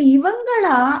 ஸோ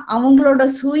இவங்களா அவங்களோட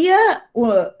சுய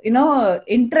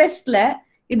இன்ட்ரெஸ்ட்ல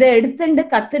இதை எடுத்துட்டு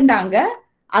கத்துண்டாங்க.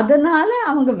 அதனால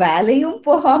அவங்க வேலையும்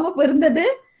போகாம இருந்தது.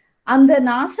 அந்த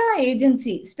நாசா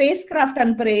ஏஜென்சி, ஸ்பேஸ் கிராஃப்ட்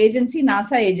அனுப்புற ஏஜென்சி,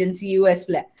 நாசா ஏஜென்சி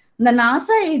யூஎஸ்ல, இந்த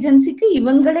நாசா ஏஜென்சிக்கு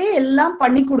இவங்களே எல்லாம்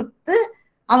பண்ணி கொடுத்து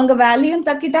அவங்க வேலையும்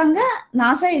தக்கிட்டாங்க.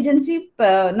 நாசா ஏஜென்சி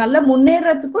நல்ல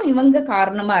முன்னேறதுக்கும் இவங்க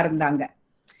காரணமா இருந்தாங்க.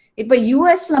 இப்ப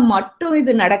யூஎஸ்ல மட்டும்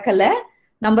இது நடக்கல,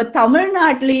 நம்ம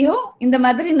தமிழ்நாட்டிலையும் இந்த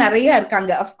மாதிரி நிறைய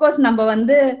இருக்காங்க. அப்கோர்ஸ் நம்ம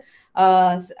வந்து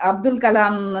அப்துல்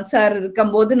கலாம் சார்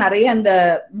இருக்கும்போது நிறைய அந்த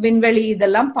விண்வெளி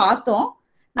இதெல்லாம் பார்த்தோம்.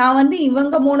 நான் வந்து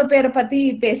இவங்க 3 பேரை பத்தி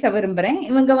பேச விரும்புறேன்.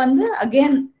 இவங்க வந்து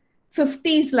அகெயின்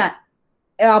 50s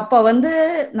அப்ப வந்து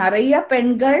நிறைய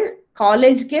பெண்கள்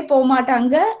காலேஜ்க்கே போக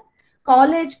மாட்டாங்க.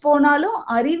 காலேஜ் போனாலும்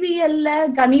அறிவியல்ல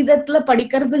கணிதத்துல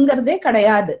படிக்கிறதுங்கிறதே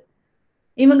கிடையாது.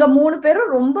 இவங்க 3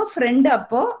 பேரும் ரொம்ப ஃப்ரெண்ட்.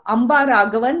 அப்போ அம்பா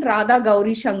ராகவன், ராதா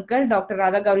கௌரி சங்கர், டாக்டர்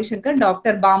ராதா கௌரி சங்கர்,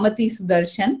 டாக்டர் பாமதி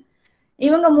சுதர்ஷன்,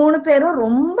 இவங்க 3 பேரும்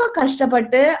ரொம்ப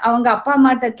கஷ்டப்பட்டு அவங்க அப்பா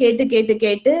அம்மாட்ட கேட்டு கேட்டு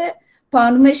கேட்டு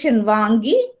பர்மிஷன்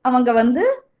வாங்கி அவங்க வந்து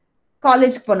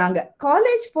காலேஜ் போனாங்க.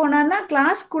 காலேஜ் போனான்னா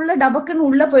கிளாஸ்க்குள்ள டபக்குன்னு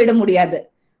உள்ள போயிட முடியாது.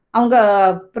 அவங்க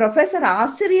ப்ரொஃபசர்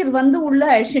ஆசிரியர் வந்து உள்ள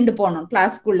அழைச்சிட்டு போனோம்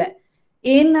கிளாஸ்க்குள்ள.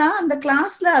 ஏன்னா அந்த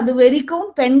கிளாஸ்ல அது வரைக்கும்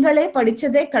பெண்களே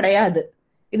படிச்சதே கிடையாது.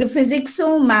 இது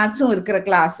பிசிக்ஸும் மேத்ஸும் இருக்கிற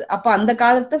கிளாஸ். அப்ப அந்த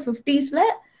காலத்து 50s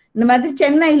இந்த மாதிரி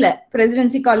சென்னையில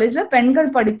பிரசிடென்சி காலேஜ்ல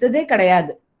பெண்கள் படித்ததே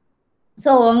கிடையாது.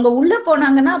 சோ அவங்க உள்ள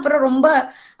போனாங்கன்னா அப்புறம் ரொம்ப,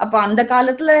 அப்ப அந்த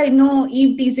காலத்துல இன்னும்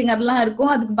ஈவ் டீசிங் அதெல்லாம்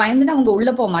இருக்கும், அதுக்கு பயந்துட்டு அவங்க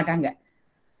உள்ள போக மாட்டாங்க.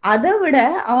 அதை விட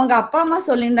அவங்க அப்பா அம்மா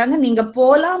சொல்லியிருந்தாங்க, நீங்க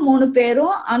போலாம் 3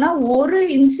 பேரும், ஆனா ஒரு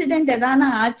இன்சிடென்ட் எதான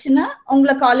ஆச்சுன்னா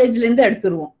உங்களை காலேஜ்ல இருந்து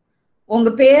எடுத்துருவோம், உங்க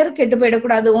பேர் கெட்டு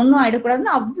போயிடக்கூடாது, ஒன்னும்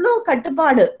ஆயிடக்கூடாதுன்னு அவ்வளோ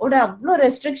கட்டுப்பாடு அவ்வளோ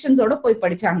ரெஸ்ட்ரிக்ஷன்ஸோட போய்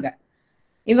படிச்சாங்க.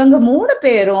 இவங்க 3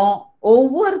 பேரும்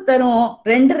ஒவ்வொருத்தரும்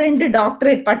 2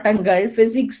 டாக்டரேட் பட்டங்கள்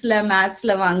பிசிக்ஸ்ல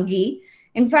மேத்ஸ்ல வாங்கி,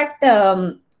 இன்ஃபேக்ட்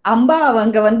அம்பா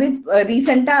அவங்க வந்து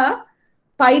ரீசெண்டா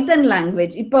பைத்தன்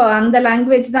லாங்குவேஜ், இப்போ அந்த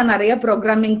லாங்குவேஜ் தான் நிறைய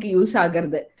ப்ரோக்ராமிங்க்கு யூஸ்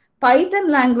ஆகுறது. பைத்தன்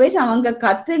லாங்குவேஜ் அவங்க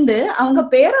கத்துண்டு அவங்க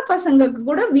பேர பசங்களுக்கு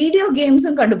கூட வீடியோ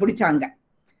கேம்ஸும் கண்டுபிடிச்சாங்க.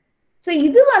 ஸோ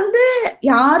இது வந்து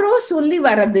யாரோ சொல்லி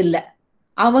வர்றதில்ல,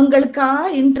 அவங்களுக்கா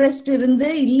இன்ட்ரெஸ்ட் இருந்து,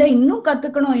 இல்ல இன்னும்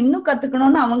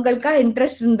கத்துக்கணும்னு அவங்களுக்கா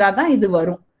இன்ட்ரெஸ்ட் இருந்தாதான் இது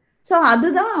வரும். ஸோ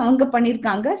அதுதான் அவங்க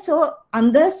பண்ணியிருக்காங்க. ஸோ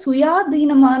அந்த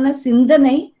சுயாதீனமான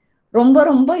சிந்தனை ரொம்ப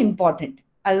ரொம்ப இம்பார்ட்டன்ட்.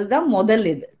 அதுதான் முதல்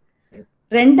இது.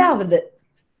 2வது,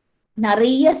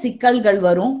 நிறைய சிக்கல்கள்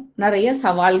வரும், நிறைய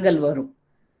சவால்கள் வரும்.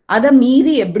 அதை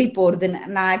மீறி எப்படி போறதுன்னு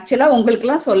நான் ஆக்சுவலா உங்களுக்கு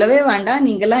எல்லாம் சொல்லவே வேண்டாம்,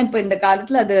 நீங்க எல்லாம் இப்ப இந்த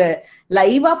காலத்துல அது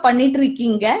லைவா பண்ணிட்டு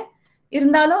இருக்கீங்க.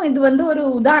 இருந்தாலும் இது வந்து ஒரு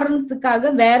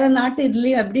உதாரணத்துக்காக வேற நாட்டு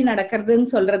இதுலயும் எப்படி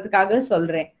நடக்கிறதுன்னு சொல்றதுக்காக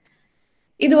சொல்றேன்.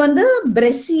 இது வந்து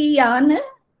பிரெசியான்னு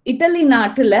இட்டலி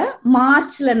நாட்டுல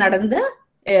மார்ச்ல நடந்த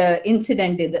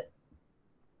இன்சிடென்ட் இது.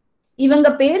 இவங்க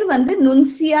பேர் வந்து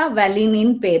நுன்சியா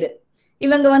வெலினின் பேரு.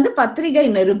 இவங்க வந்து பத்திரிகை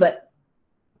நிருபர்.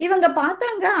 இவங்க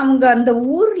பார்த்தாங்க அவங்க அந்த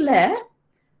ஊர்ல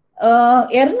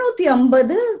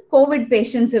 250 கோவிட்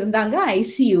பேஷண்ட்ஸ் இருந்தாங்க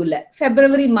ஐசியூல.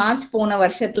 பிப்ரவரி மார்ச் போன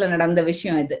வருஷத்துல நடந்த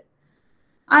விஷயம் இது.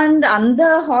 அந்த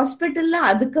ஹாஸ்பிட்டல்ல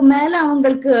அதுக்கு மேல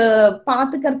அவங்களுக்கு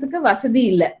பாத்துக்கிறதுக்கு வசதி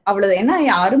இல்லை அவ்வளவு. ஏன்னா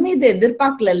யாருமே இது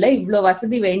எதிர்பார்க்கல, இவ்வளவு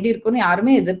வசதி வேண்டி இருக்குன்னு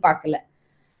யாருமே எதிர்பார்க்கல.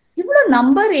 இவ்வளவு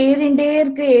நம்பர் ஏறிண்டே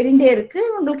இருக்கு.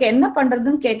 இவங்களுக்கு என்ன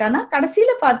பண்றதுன்னு கேட்டானா,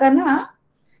 கடைசியில பார்த்தானா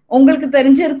உங்களுக்கு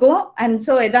தெரிஞ்சிருக்கும், அண்ட்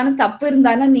சோ ஏதான தப்பு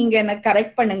இருந்தானா நீங்க எனக்கு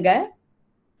கரெக்ட் பண்ணுங்க,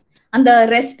 அந்த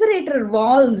ரெஸ்பிரேட்டர்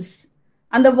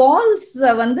அந்த வால்ஸ்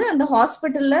வந்து அந்த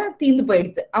ஹாஸ்பிட்டல்ல தீந்து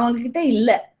போயிடுது, அவங்க கிட்ட இல்ல.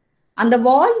 அந்த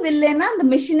வால்வ் இல்லைன்னா அந்த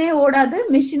மிஷினே ஓடாது.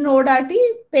 மிஷின் ஓடாட்டி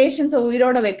பேஷண்ட்ஸை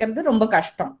உயிரோட வைக்கிறது ரொம்ப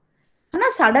கஷ்டம். ஆனா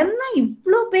சடனா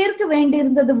இவ்வளோ பேருக்கு வேண்டி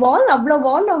இருந்தது வால்வ், அவ்வளோ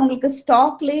வால்வ் அவங்களுக்கு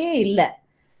ஸ்டாக்லயே இல்லை.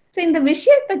 ஸோ இந்த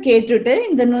விஷயத்த கேட்டுட்டு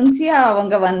இந்த நுன்சியா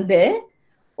அவங்க வந்து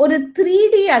ஒரு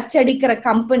 3D அச்சடிக்கிற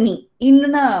கம்பெனி,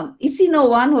 இன்னும்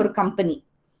இசினோவான்னு ஒரு கம்பெனி,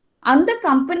 அந்த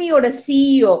கம்பெனியோட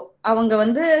சிஇஓ அவங்க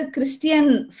வந்து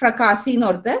கிறிஸ்டியன் ஃப்ரகாசின்னு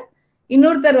ஒருத்தர்,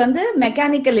 இன்னொருத்தர் வந்து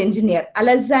mechanical engineer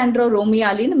Alessandro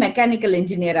ரோமியாலின்னு mechanical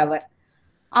engineer.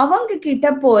 அவங்க கிட்ட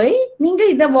போய் நீங்க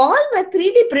இத வால்வை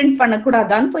 3D பிரிண்ட்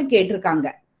பண்ணக்கூடாதான்னு போய் கேட்டிருக்காங்க.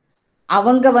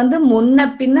 அவங்க வந்து முன்ன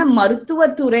பின்ன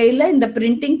மருத்துவத்துறையில இந்த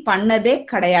பிரிண்டிங் பண்ணதே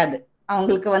கிடையாது.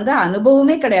 அவங்களுக்கு வந்து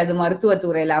அனுபவமே கிடையாது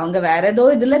மருத்துவத்துறையில. அவங்க வேற ஏதோ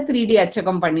இதுல 3D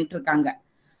அச்சகம் பண்ணிட்டு இருக்காங்க.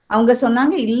 அவங்க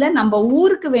சொன்னாங்க, இல்ல நம்ம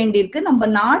ஊருக்கு வேண்டியிருக்கு, நம்ம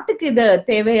நாட்டுக்கு இது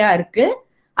தேவையா இருக்கு,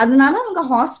 அதனால அவங்க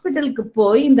ஹாஸ்பிட்டலுக்கு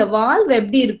போய் இந்த வால்வ்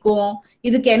எப்படி இருக்கும்,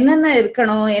 இதுக்கு என்னென்ன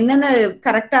இருக்கணும், என்னென்ன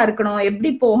கரெக்டா இருக்கணும்,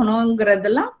 எப்படி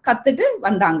போகணுங்கிறதெல்லாம் கத்துட்டு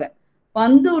வந்தாங்க.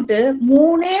 வந்துட்டு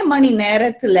 3 மணி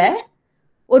நேரத்துல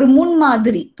ஒரு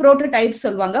முன்மாதிரி, புரோட்டோடைப்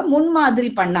சொல்லுவாங்க,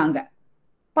 முன்மாதிரி பண்ணாங்க.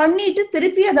 பண்ணிட்டு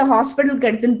திருப்பி அதை ஹாஸ்பிட்டலுக்கு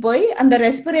எடுத்துன்னு போய் அந்த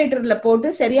ரெஸ்பிரேட்டர்ல போட்டு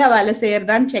சரியா வேலை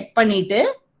செய்யறதான்னு செக் பண்ணிட்டு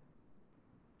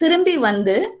திரும்பி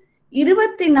வந்து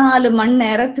 24 மணி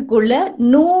நேரத்துக்குள்ள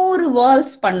 100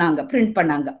 வால்ஸ் பண்ணாங்க, பிரிண்ட்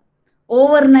பண்ணாங்க.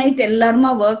 ஓவர் நைட்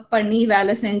எல்லாருமா ஒர்க் பண்ணி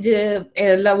வேலை செஞ்சு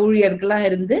எல்லா ஊழியர்கள்லாம்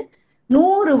இருந்து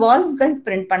 100 வால்வ்கள்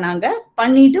பிரிண்ட் பண்ணாங்க.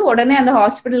 பண்ணிட்டு உடனே அந்த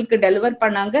ஹாஸ்பிட்டலுக்கு டெலிவர்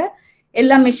பண்ணாங்க.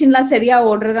 எல்லா மிஷின்லாம் சரியா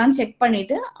ஓடுறதான்னு செக்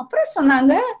பண்ணிட்டு அப்புறம்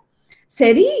சொன்னாங்க,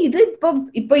 சரி இது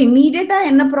இப்போ இம்மீடியட்டா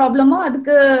என்ன ப்ராப்ளமோ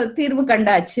அதுக்கு தீர்வு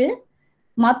கண்டாச்சு,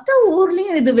 மற்ற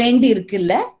ஊர்லயும் இது வேண்டி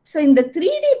இருக்குல்ல, ஸோ இந்த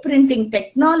 3D பிரிண்டிங்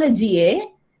டெக்னாலஜியே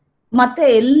மற்ற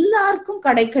எல்லாருக்கும்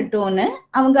கிடைக்கட்டும்னு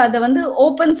அவங்க அதை வந்து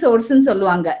ஓப்பன் சோர்ஸ்ன்னு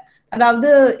சொல்லுவாங்க. அதாவது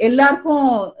எல்லாருக்கும்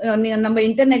நம்ம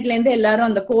இன்டர்நெட்ல இருந்து எல்லாரும்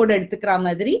அந்த கோட் எடுத்துக்கிற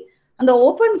மாதிரி அந்த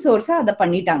ஓப்பன் சோர்ஸா அதை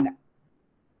பண்ணிட்டாங்க.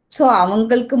 ஸோ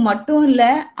அவங்களுக்கு மட்டும் இல்ல,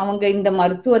 அவங்க இந்த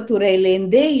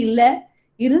மருத்துவத்துறையிலேருந்தே இல்லை,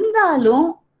 இருந்தாலும்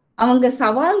அவங்க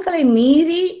சவால்களை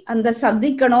மீறி அந்த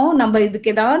சந்திக்கணும், நம்ம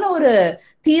இதுக்கு ஏதாவது ஒரு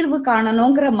தீர்வு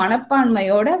காணணுங்கிற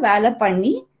மனப்பான்மையோட வேலை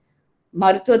பண்ணி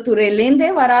மருத்துவத்துறையிலேருந்தே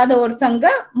வராத ஒருத்தங்க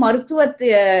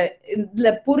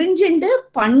மருத்துவத்துல புரிஞ்சுண்டு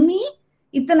பண்ணி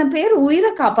இத்தனை பேர்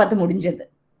உயிரை காப்பாற்ற முடிஞ்சது.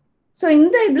 ஸோ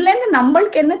இந்த இதுல இருந்து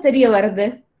நம்மளுக்கு என்ன தெரிய வருது,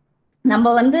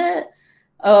 நம்ம வந்து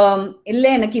இல்லை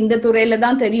எனக்கு இந்த துறையில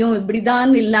தான் தெரியும்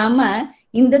இப்படிதான் இல்லாம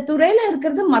இந்த துறையில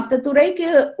இருக்கிறது மற்ற துறைக்கு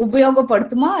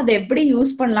உபயோகப்படுத்துமா, அதை எப்படி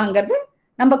யூஸ் பண்ணலாங்கிறது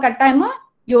நம்ம கட்டாயமா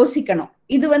யோசிக்கணும்.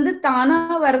 இது வந்து தானா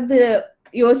வர்றது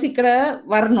யோசிக்கிற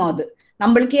வரணும், அது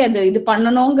நம்மளுக்கே அது இது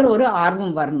பண்ணணுங்கிற ஒரு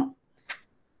ஆர்வம் வரணும்.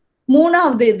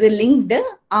 3வது இது லிங்க்டு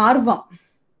ஆர்வம்,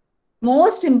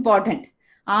 மோஸ்ட் இம்பார்ட்டன்ட்.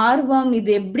 ஆர்வம்,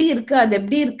 இது எப்படி இருக்கு அது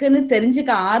எப்படி இருக்குன்னு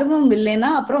தெரிஞ்சுக்க ஆர்வம் இல்லைன்னா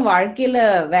அப்புறம் வாழ்க்கையில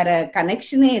வேற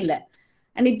கனெக்ஷனே இல்லை.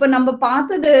 அண்ட் இப்ப நம்ம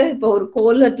பார்த்தது, இப்போ ஒரு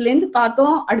கோலத்துல இருந்து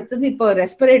பார்த்தோம், அடுத்தது இப்போ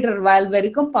ரெஸ்பிரேட்டர் வால்வ்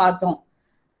வரைக்கும் பார்த்தோம்.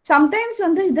 சம்டைம்ஸ்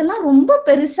வந்து இதெல்லாம் ரொம்ப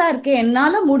பெருசா இருக்கு,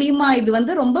 என்னால முடியுமா, இது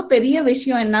வந்து ரொம்ப பெரிய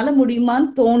விஷயம், என்னால முடியுமான்னு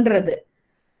தோன்றது.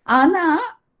 ஆனா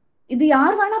இது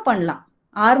யார் வேணா பண்ணலாம்.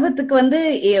 ஆர்வத்துக்கு வந்து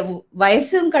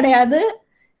வயசும் கிடையாது,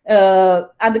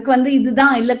 அதுக்கு வந்து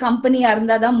இதுதான் இல்ல கம்பெனியா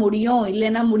இருந்தாதான் முடியும்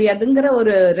இல்லைன்னா முடியாதுங்கிற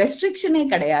ஒரு ரெஸ்ட்ரிக்ஷனே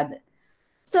கிடையாது.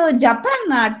 ஸோ ஜப்பான்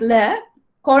நாட்டுல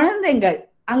குழந்தைங்கள்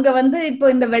அங்க வந்து இப்போ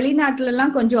இந்த வெளிநாட்டுல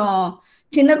எல்லாம் கொஞ்சம்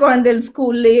சின்ன குழந்தைகள்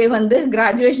ஸ்கூல்லயே வந்து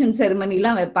கிராஜுவேஷன் செரிமனி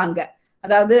எல்லாம் வைப்பாங்க.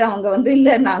 அதாவது அவங்க வந்து இல்ல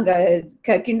நாங்க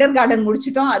கிண்டர் கார்டன்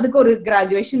முடிச்சிட்டோம், அதுக்கு ஒரு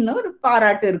கிராஜுவேஷன் ஒரு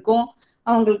பாராட்டு இருக்கும்,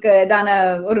 அவங்களுக்கு ஏதான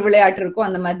ஒரு விளையாட்டு இருக்கும்,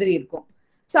 அந்த மாதிரி இருக்கும்.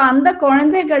 ஸோ அந்த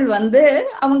குழந்தைகள் வந்து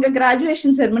அவங்க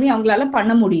கிராஜுவேஷன் செரிமனி அவங்களால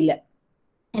பண்ண முடியல,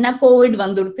 ஏன்னா கோவிட்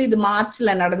வந்துடுத்து, இது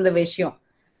மார்ச்ல நடந்த விஷயம்.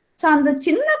 ஸோ அந்த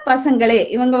சின்ன பசங்களே,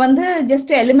 இவங்க வந்து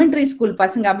ஜஸ்ட் எலிமெண்டரி ஸ்கூல்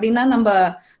பசங்க, அப்படின்னா நம்ம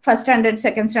ஃபர்ஸ்ட் ஸ்டாண்டர்ட்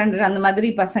செகண்ட் ஸ்டாண்டர்ட் அந்த மாதிரி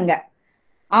பசங்க,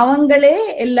 அவங்களே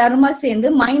எல்லாருமா சேர்ந்து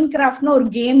மைண்ட் கிராஃப்ட்னு ஒரு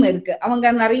கேம் இருக்கு,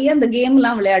 அவங்க நிறைய அந்த கேம்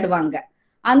எல்லாம் விளையாடுவாங்க.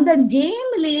 அந்த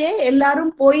கேம்லயே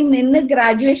எல்லாரும் போய் நின்று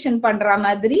கிராஜுவேஷன் பண்ற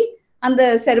மாதிரி அந்த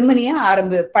செரிமனியை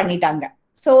பண்ணிட்டாங்க.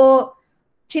 ஸோ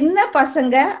சின்ன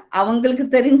பசங்க அவங்களுக்கு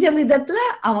தெரிஞ்ச விதத்துல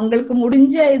அவங்களுக்கு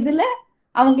முடிஞ்ச இதுல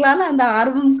அவங்களால அந்த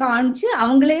ஆர்வம் காமிச்சு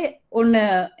அவங்களே ஒண்ணு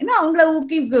ஏன்னா அவங்கள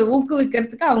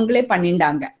ஊக்குவிக்கிறதுக்கு அவங்களே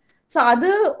பண்ணிட்டாங்க. ஸோ அது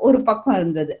ஒரு பக்கம்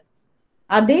இருந்தது.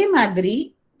 அதே மாதிரி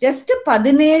ஜஸ்ட்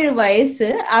 17 வயசு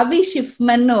அவி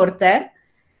ஷிஃப்மன் ஒருத்தர்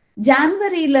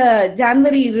ஜான்வரி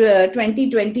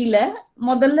 2020ல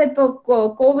முதல்ல இப்போ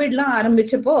கோவிட்லாம்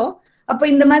ஆரம்பிச்சப்போ அப்போ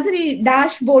இந்த மாதிரி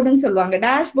டேஷ்போர்டுன்னு சொல்லுவாங்க,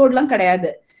 டேஷ்போர்ட்லாம் கிடையாது,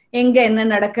 எங்க என்ன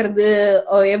நடக்கிறது,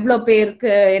 எவ்வளவு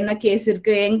பேருக்கு என்ன கேஸ்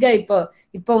இருக்கு, எங்க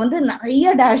இப்போ வந்து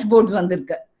நிறைய டேஷ்போர்ட்ஸ்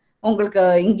வந்திருக்கு. உங்களுக்கு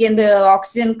இங்கேருந்து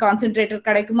ஆக்சிஜன் கான்சென்ட்ரேட்டர்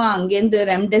கிடைக்குமா, அங்கேருந்து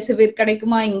ரெம்டெசிவிர்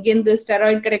கிடைக்குமா, இங்கேருந்து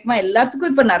ஸ்டெராய்டு கிடைக்குமா,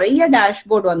 எல்லாத்துக்கும் இப்ப நிறைய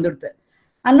டேஷ்போர்ட் வந்துடுது.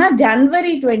 ஆனா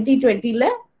ஜனவரி 2020ல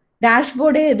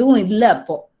டேஷ்போர்டே எதுவும் இல்லை.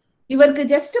 அப்போ இவருக்கு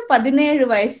ஜஸ்ட் 17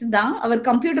 வயசு தான். அவர்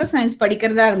கம்ப்யூட்டர் சயின்ஸ்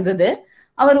படிக்கிறதா இருந்தது.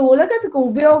 அவர் உலகத்துக்கு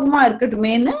உபயோகமா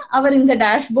இருக்கட்டுமேன்னு அவர் இந்த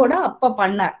டேஷ்போர்டை அப்ப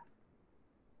பண்ணார்.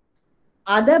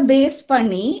 அதை பேஸ்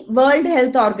பண்ணி வேர்ல்டு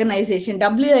ஹெல்த் ஆர்கனைசேஷன்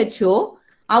WHO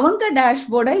அவங்க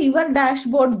டேஷ்போர்டை இவர்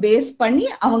டேஷ்போர்ட் பேஸ் பண்ணி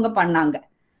அவங்க பண்ணாங்க.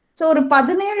 ஸோ ஒரு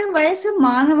 17 வயசு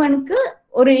மாணவனுக்கு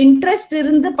ஒரு இன்ட்ரெஸ்ட்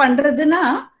இருந்து பண்றதுன்னா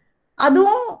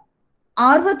அதுவும்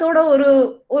ஆர்வத்தோட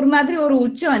ஒரு மாதிரி ஒரு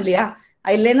உச்சம் இல்லையா?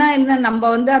 இல்லைன்னா என்ன, நம்ம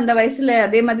அந்த வயசுல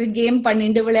அதே மாதிரி கேம்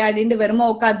பண்ணிட்டு விளையாடிட்டு வெறுமா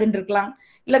உட்காந்துட்டு இருக்கலாம்,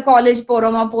 இல்ல காலேஜ்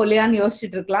போறோமா போலையான்னு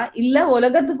யோசிச்சுட்டு இருக்கலாம். இல்ல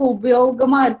உலகத்துக்கு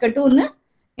உபயோகமா இருக்கட்டும்னு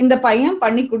இந்த பையன்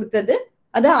பண்ணி கொடுத்தது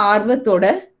அது ஆர்வத்தோட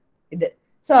இது.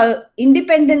 ஸோ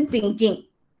இண்டிபெண்டன்ட் திங்கிங்,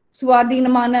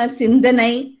 சுவாதீனமான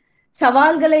சிந்தனை,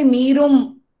 சவால்களை மீறும்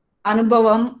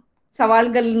அனுபவம்,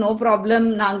 சவால்கள் நோ ப்ராப்ளம்,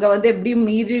 நாங்க எப்படியும்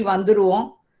மீறி வந்துருவோம்.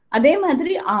 அதே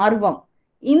மாதிரி ஆர்வம்,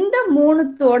 இந்த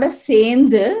மூணுத்தோட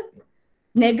சேர்ந்து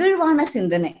நெகிழ்வான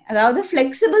சிந்தனை, அதாவது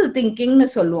ஃபிளெக்சிபிள் திங்கிங்னு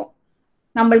சொல்லுவோம்.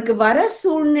 நம்மளுக்கு வர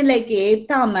சூழ்நிலைக்கு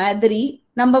ஏத்த மாதிரி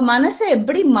நம்ம மனசை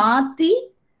எப்படி மாத்தி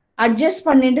அட்ஜஸ்ட்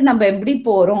பண்ணிட்டு நம்ம எப்படி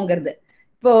போறோங்கிறது.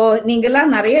 இப்போ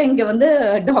நீங்கெல்லாம் நிறைய இங்க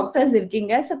டாக்டர்ஸ்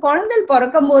இருக்கீங்க. ஸோ குழந்தைகள்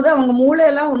பிறக்கும் போது அவங்க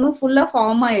மூளையெல்லாம் ஒன்றும் ஃபுல்லா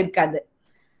ஃபார்மா இருக்காது.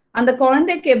 அந்த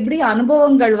குழந்தைக்கு எப்படி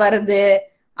அனுபவங்கள் வருது,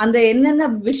 அந்த என்னென்ன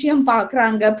விஷயம்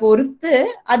பாக்குறாங்க பொறுத்து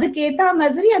அதுக்கேத்த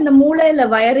மாதிரி அந்த மூளையில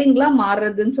வயரிங்லாம்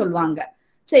மாறுறதுன்னு சொல்லுவாங்க.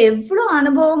 ஸோ எவ்வளவு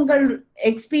அனுபவங்கள்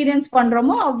எக்ஸ்பீரியன்ஸ்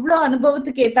பண்றோமோ அவ்வளோ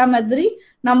அனுபவத்துக்கு ஏத்த மாதிரி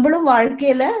நம்மளும்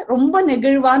வாழ்க்கையில ரொம்ப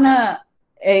நெகிழ்வான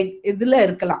இதுல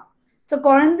இருக்கலாம். ஸோ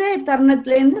குழந்தை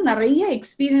தருணத்துல இருந்து நிறைய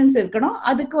எக்ஸ்பீரியன்ஸ் இருக்கணும்.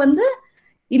 அதுக்கு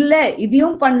இல்ல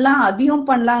இதையும் பண்ணலாம் அதையும்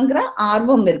பண்ணலாங்கிற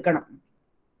ஆர்வம் இருக்கணும்.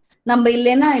 நம்ம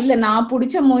இல்லைன்னா இல்ல நான்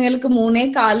பிடிச்ச முயலுக்கு 3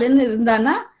 காலுன்னு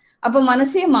இருந்தானா அப்ப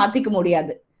மனசே மாத்திக்க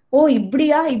முடியாது. ஓ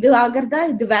இப்படியா, இது ஆகிறதா,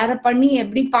 இது வேற பண்ணி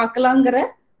எப்படி பார்க்கலாங்கிற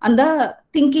அந்த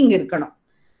திங்கிங் இருக்கணும்.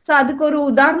 ஸோ அதுக்கு ஒரு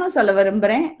உதாரணம் சொல்ல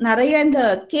விரும்புறேன். நிறைய இந்த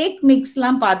கேக் மிக்ஸ்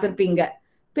எல்லாம் பார்த்திருப்பீங்க.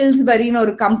 பில்ஸ்பரின்னு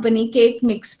ஒரு கம்பெனி கேக்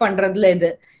மிக்ஸ் பண்றதுல இது.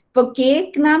 இப்போ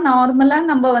கேக்னா நார்மலா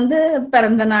நம்ம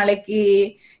பிறந்த நாளைக்கு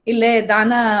இல்ல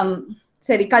ஏதான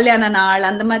சரி கல்யாண நாள்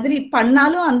அந்த மாதிரி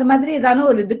பண்ணாலும் அந்த மாதிரி ஏதான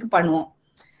ஒரு இதுக்கு பண்ணுவோம்.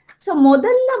 ஸோ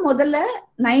முதல்ல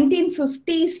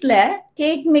 1950s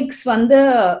கேக் மிக்ஸ்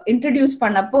இன்ட்ரடியூஸ்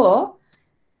பண்ணப்போ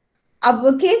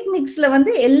அப்போ கேக் மிக்ஸ்ல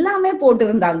எல்லாமே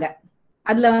போட்டிருந்தாங்க.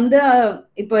 அதுல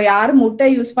இப்போ யாரு முட்டை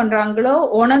யூஸ் பண்றாங்களோ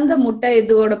உணர்ந்த முட்டை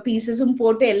இதோட பீசஸும்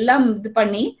போட்டு எல்லாம் இது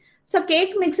பண்ணி, ஸோ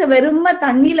கேக் மிக்ஸை வெறும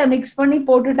தண்ணியில மிக்ஸ் பண்ணி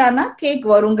போட்டுட்டானா கேக்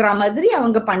வருங்கிற மாதிரி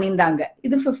அவங்க பண்ணியிருந்தாங்க.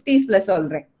 இது 50s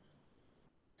சொல்றேன்.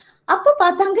 அப்ப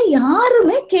பார்த்தாங்க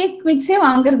யாருமே கேக் மிக்ஸே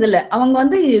வாங்குறது இல்ல.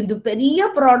 அவங்க இது பெரிய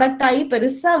ப்ராடக்ட் ஆகி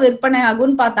பெருசா விற்பனை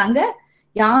ஆகும்னு பார்த்தாங்க,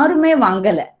 யாருமே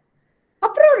வாங்கல.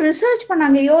 அப்புறம் ரிசர்ச்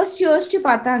பண்ணாங்க, யோசிச்சு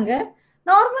பார்த்தாங்க.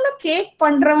 நார்மலா கேக்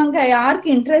பண்றவங்க யாருக்கு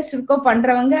இன்ட்ரெஸ்ட் இருக்கோ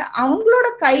பண்றவங்க அவங்களோட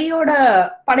கையோட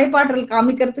படைப்பாற்றல்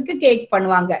காமிக்கிறதுக்கு கேக்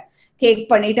பண்ணுவாங்க. கேக்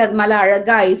பண்ணிட்டு அது மேல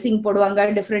அழகா ஐசிங் போடுவாங்க,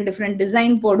 டிஃப்ரெண்ட்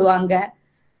டிசைன் போடுவாங்க.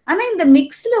 ஆனா இந்த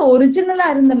மிக்ஸ்ல ஒரிஜினலா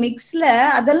இருந்த மிக்ஸ்ல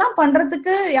அதெல்லாம்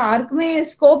பண்றதுக்கு யாருக்குமே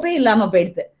ஸ்கோப்பே இல்லாம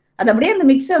போயிடுது. அது அப்படியே அந்த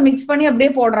மிக்ஸ் பண்ணி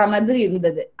அப்படியே போடுற மாதிரி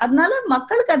இருந்தது. அதனால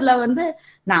மக்களுக்கு அதுல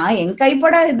நான் என்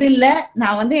கைப்பட இது இல்ல,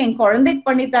 நான் என் குழந்தைக்கு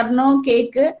பண்ணி தரணும்,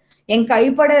 கேக்கு என்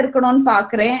கைப்பட இருக்கணும்னு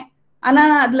பாக்குறேன். ஆனா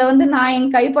அதுல நான்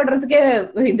என் கைப்படுறதுக்கே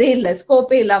இதே இல்லை,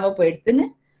 ஸ்கோப்பே இல்லாம போயிடுதுன்னு.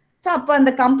 ஸோ அப்ப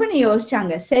அந்த கம்பெனி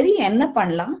யோசிச்சாங்க, சரி என்ன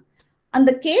பண்ணலாம்,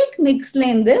 அந்த கேக் மிக்ஸ்ல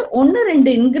இருந்து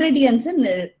 1-2 இன்கிரீடியன்ஸ்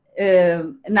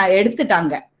நான்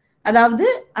எடுத்துட்டாங்க. அதாவது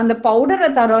அந்த பவுடரை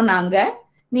தரோம் நாங்க,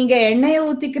 நீங்க எண்ணெயை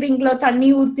ஊத்திக்கிறீங்களோ, தண்ணி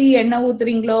ஊத்தி எண்ணெய்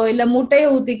ஊத்துறீங்களோ, இல்ல முட்டையை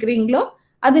ஊத்திக்கிறீங்களோ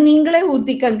அது நீங்களே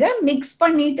ஊத்திக்கங்க, மிக்ஸ்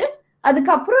பண்ணிட்டு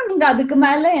அதுக்கப்புறம் நீங்க அதுக்கு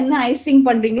மேல என்ன ஐசிங்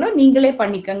பண்றீங்களோ நீங்களே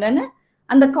பண்ணிக்கங்கன்னு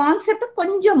அந்த கான்செப்ட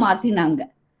கொஞ்சம் மாத்தினாங்க.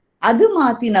 அது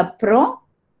மாத்தின அப்புறம்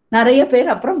நிறைய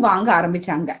பேர் அப்புறம் வாங்க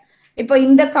ஆரம்பிச்சாங்க. இப்ப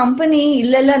இந்த கம்பெனி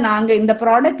இல்ல நாங்க இந்த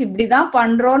ப்ராடக்ட் இப்படிதான்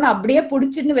பண்றோம்னு அப்படியே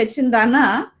புடிச்சுன்னு வச்சிருந்தானா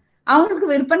அவங்களுக்கு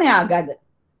விற்பனை ஆகாது.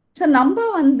 சோ நம்ம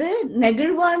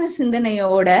நெகிழ்வான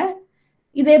சிந்தனையோட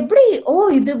இது எப்படி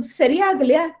இது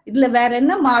சரியாகலையா, இதுல வேற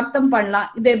என்ன மாற்றம் பண்ணலாம்,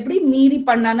 இதை எப்படி மீறி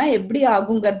பண்ணானா எப்படி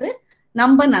ஆகுங்கிறது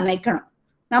நம்ம நினைக்கணும்.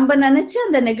 நம்ம நினைச்சு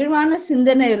அந்த நெகிழ்வான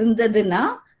சிந்தனை இருந்ததுன்னா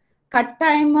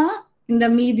கட்டாயமா இந்த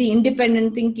மீதி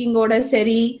இண்டிபெண்டன்ட் திங்கிங்கோட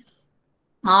சரி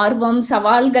ஆர்வம்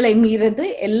சவால்களை மீறது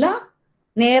எல்லாம்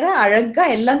நேர அழகா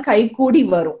எல்லாம் கைகூடி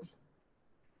வரும்.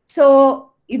 சோ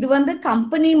இது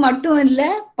கம்பெனி மட்டும் இல்ல,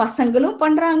 பசங்களும்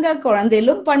பண்றாங்க,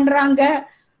 குழந்தைகளும் பண்றாங்க.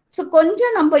 சோ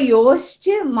கொஞ்சம் நம்ம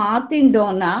யோசிச்சு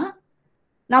மாத்திண்டோம்னா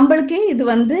நம்மளுக்கே இது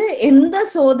எந்த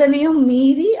சோதனையும்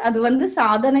மீறி அது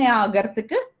சாதனை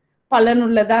ஆகிறதுக்கு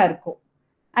பலனுள்ளதா இருக்கும்.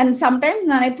 அண்ட் சம்டைம்ஸ்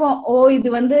நினைப்போம், இது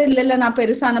இல்ல நான்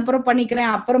பெருசான அப்புறம்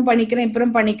பண்ணிக்கிறேன், அப்புறம் பண்ணிக்கிறேன்,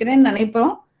 இப்பறம் பண்ணிக்கிறேன்னு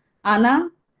நினைப்போம். ஆனா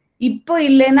இப்போ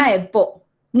இல்லைன்னா எப்போ,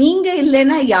 நீங்க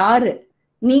இல்லைன்னா யாரு?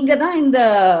 நீங்க தான்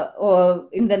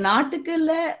இந்த நாட்டுக்கு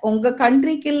இல்ல, உங்க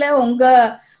கண்ட்ரிக்கு இல்ல,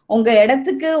 உங்க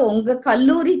இடத்துக்கு, உங்க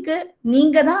கல்லூரிக்கு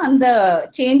நீங்க தான் அந்த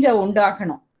சேஞ்ச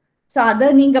உண்டாகணும். சோ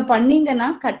அத நீங்க பண்ணீங்கன்னா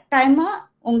கட்டாயமா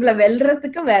உங்களை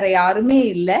வெல்றதுக்கு வேற யாருமே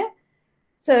இல்லை.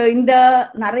 சோ இந்த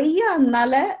நிறைய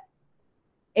அதனால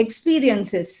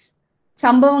எக்ஸ்பீரியன்சஸ்,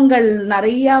 சம்பவங்கள்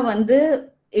நிறைய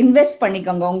இன்வெஸ்ட்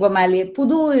பண்ணிக்கோங்க உங்க மேலேயே.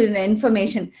 புது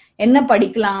இன்ஃபர்மேஷன் என்ன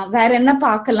படிக்கலாம், வேற என்ன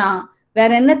பார்க்கலாம்,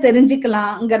 வேற என்ன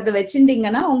தெரிஞ்சுக்கலாம்ங்கிறத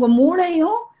வச்சுட்டீங்கன்னா உங்க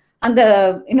மூளையும் அந்த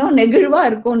நெகிழ்வா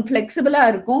இருக்கும், பிளெக்சிபிளா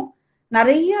இருக்கும்.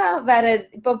 நிறைய வேற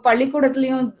இப்ப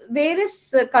பள்ளிக்கூடத்துலயும் வேற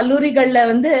கல்லூரிகள்ல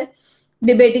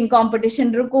டிபேட்டிங்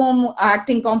காம்படிஷன் இருக்கும்,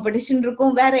 ஆக்டிங் காம்படிஷன்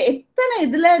இருக்கும். வேற எத்தனை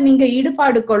இதுல நீங்க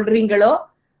ஈடுபாடு கொள்றீங்களோ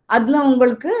அதுல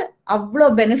உங்களுக்கு அவ்வளோ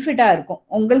பெனிஃபிட்டா இருக்கும்.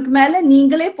 உங்களுக்கு மேல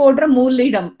நீங்களே போடுற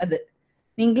முதலீடம் அது,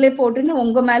 நீங்களே போட்டுன்னு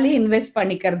உங்க மேலேயே இன்வெஸ்ட்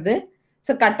பண்ணிக்கிறது.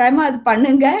 ஸோ கட்டாயமா அது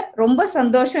பண்ணுங்க. ரொம்ப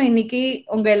சந்தோஷம் இன்னைக்கு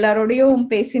உங்க எல்லாரோடையும்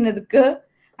பேசினதுக்கு.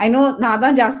 ஐ நோ நான்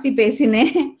தான் ஜாஸ்தி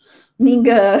பேசினேன், நீங்க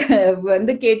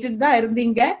கேட்டுட்டு தான்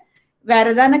இருந்தீங்க. வேற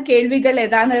ஏதான கேள்விகள்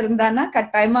ஏதான இருந்தானா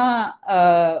கட்டாயமா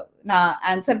நான்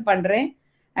ஆன்சர் பண்றேன்.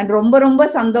 அண்ட் ரொம்ப ரொம்ப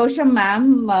சந்தோஷம்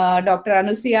ma'am, doctor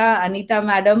Anusiya, Anitha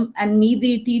madam and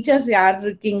மீதி டீச்சர்ஸ் யார்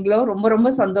இருக்கீங்களோ, ரொம்ப ரொம்ப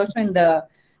சந்தோஷம் இந்த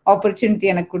ஆப்பர்ச்சுனிட்டி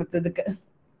எனக்கு கொடுத்ததுக்கு.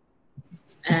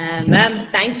 Ma'am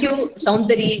thank you.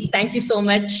 Soundari thank you so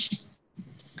much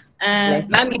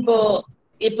ma'am.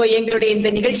 இப்போ எங்களுடைய இந்த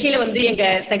நிகழ்ச்சியில எங்க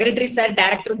செக்ரட்டரி சார்,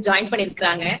 டைரக்டரும் ஜாயின்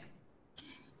பண்ணிருக்காங்க.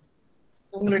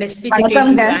 உங்களுடைய ஸ்பீச்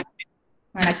கேட்கிறாங்க.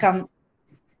 வணக்கம்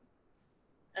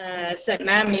சார்.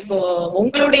 மேம் இப்போ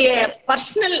உங்களுடைய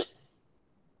பர்சனல்,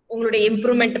 உங்களுடைய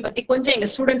இம்ப்ரூவ்மெண்ட் பத்தி கொஞ்சம் எங்க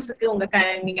ஸ்டூடெண்ட்ஸுக்கு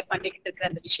நீங்க பண்ணிக்கிட்டு இருக்கிற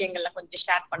அந்த விஷயங்கள்லாம் கொஞ்சம்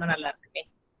ஷேர் பண்ண நல்லா இருக்குமே.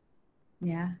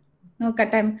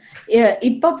 கட்டாயம்.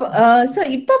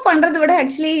 இப்போ பண்றதை விட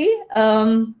ஆக்சுவலி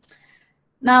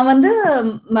நான்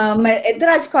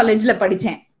எத்ராஜ் காலேஜ்ல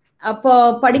படிச்சேன். அப்போ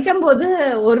படிக்கும்போது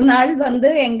ஒரு நாள்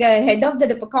எங்க ஹெட் ஆஃப்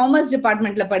த காமர்ஸ்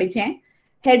டிபார்ட்மெண்ட்ல படிச்சேன்.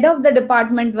 Head of the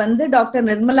department doctor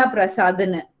Nirmala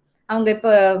பிரசாத்னு, அவங்க இப்ப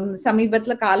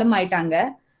சமீபத்துல காலம் ஆயிட்டாங்க.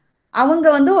 அவங்க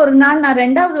ஒரு நாள், நான்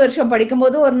 2வது வருஷம்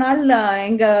படிக்கும்போது ஒரு நாள்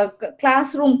எங்க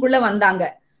கிளாஸ் ரூம்குள்ள வந்தாங்க.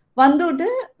 வந்துட்டு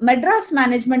மெட்ராஸ்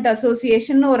மேனேஜ்மெண்ட்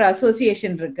அசோசியேஷன் ஒரு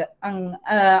அசோசியேஷன் இருக்கு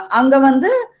அங்க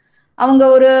அவங்க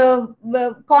ஒரு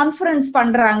கான்ஃபரன்ஸ்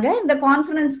பண்றாங்க. இந்த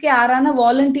கான்ஃபரன்ஸ்க்கு யாரான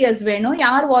வாலண்டியர்ஸ் வேணும்,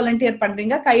 யார் வாலண்டியர்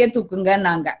பண்றீங்க கையை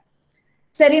தூக்குங்கன்னாங்க.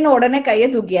 சரின்னு உடனே கையை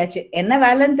தூக்கியாச்சு. என்ன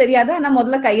வேலைன்னு தெரியாது, ஆனா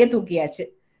முதல்ல கையை தூக்கியாச்சு.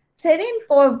 சரி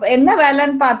என்ன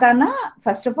வேலைன்னு பார்த்தானா,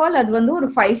 ஃபர்ஸ்ட் ஆஃப் ஆல் அது ஒரு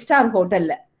 5 ஸ்டார்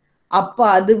ஹோட்டல்ல. அப்ப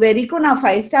அது வரைக்கும் நான்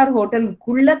 5 ஸ்டார்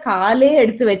ஹோட்டலுக்குள்ள காலே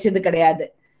எடுத்து வச்சது கிடையாது.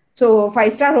 சோ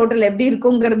 5 ஸ்டார் ஹோட்டல் எப்படி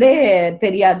இருக்குங்கிறதே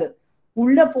தெரியாது.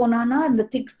 உள்ள போனானா அந்த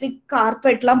திக்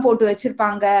கார்பெட் எல்லாம் போட்டு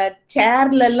வச்சிருப்பாங்க,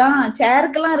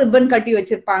 சேருக்கெல்லாம் ரிப்பன் கட்டி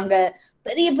வச்சிருப்பாங்க,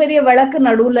 பெரிய பெரிய விளக்கு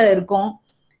நடுவுல இருக்கும்.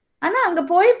 ஆனா அங்க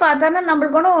போய் பார்த்தானா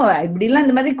நம்மளுக்கு ஒன்றும் இப்படி எல்லாம்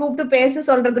இந்த மாதிரி கூப்பிட்டு பேச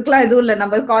சொல்றதுக்குலாம் எதுவும் இல்லை.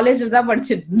 நம்ம காலேஜ்ல தான்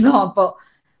படிச்சுட்டு இருந்தோம். அப்போ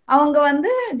அவங்க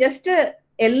ஜஸ்ட்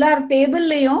எல்லார்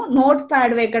டேபிள்லயும் நோட்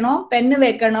பேட் வைக்கணும், பென்னு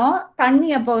வைக்கணும், தண்ணி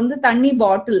அப்ப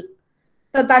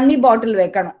தண்ணி பாட்டில்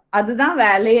வைக்கணும். அதுதான்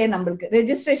வேலையே நம்மளுக்கு,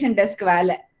 ரெஜிஸ்ட்ரேஷன் டெஸ்க்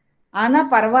வேலை. ஆனா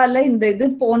பரவாயில்ல, இந்த இது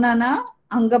போனானா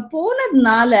அங்க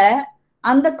போனதுனால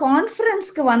அந்த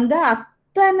கான்ஃபரன்ஸ்க்கு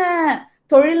அத்தனை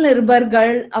தொழில்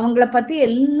நிருபர்கள் அவங்கள பத்தி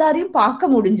எல்லாரையும்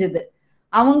பார்க்க முடிஞ்சது,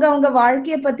 அவங்க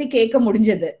வாழ்க்கைய பத்தி கேட்க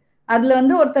முடிஞ்சது. அதுல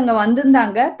ஒருத்தங்க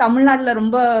வந்திருந்தாங்க, தமிழ்நாட்டுல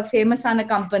ரொம்ப ஃபேமஸான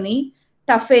company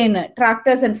டஃபேன்னு,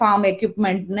 tractors and form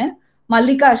எக்யூப்மெண்ட்னு,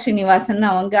 Mallika Srinivasan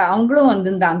அவங்களும்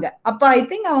வந்திருந்தாங்க. அப்ப ஐ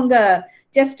திங்க் அவங்க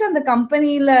ஜஸ்ட் அந்த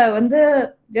கம்பெனில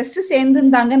ஜஸ்ட்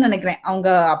சேர்ந்துருந்தாங்கன்னு நினைக்கிறேன். அவங்க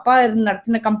அப்பா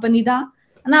நடத்தின கம்பெனி தான்,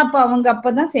 ஆனா அவங்க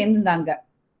அப்பதான் சேர்ந்துருந்தாங்க.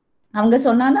 அவங்க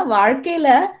சொன்னாங்கன்னா வாழ்க்கையில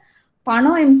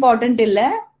பணம் இம்பார்ட்டன்ட் இல்ல,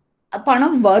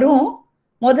 பணம் வரும்,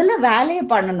 முதல்ல வேலையை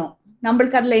பண்ணணும்,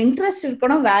 நம்மளுக்கு அதுல இன்ட்ரெஸ்ட்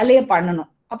இருக்கணும், வேலையை பண்ணணும்,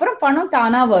 அப்புறம் பணம்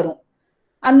தானா வரும்.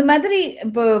 அந்த மாதிரி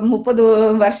இப்போ 30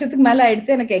 வருஷத்துக்கு மேல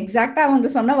ஆயிடுத்து, எனக்கு எக்ஸாக்டா அவங்க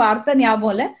சொன்ன வார்த்தை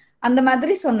ஞாபகம் இல்ல, அந்த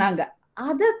மாதிரி சொன்னாங்க.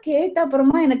 அத கேட்ட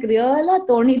அப்புறமா எனக்கு ரியலா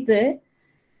தோணித்து,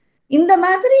 இந்த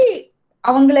மாதிரி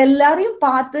அவங்கள எல்லாரையும்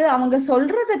பார்த்து அவங்க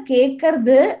சொல்றத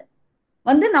கேட்கறது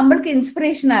நம்மளுக்கு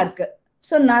இன்ஸ்பிரேஷனா இருக்கு.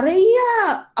 சோ நிறைய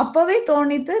அப்பவே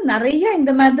தோணித்து, நிறைய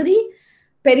இந்த மாதிரி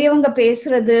பெரியவங்க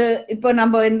பேசுறது. இப்போ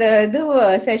நம்ம இந்த இது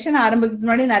செஷன் ஆரம்பிக்கிறதுக்கு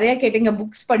முன்னாடி நிறைய கேட்டீங்க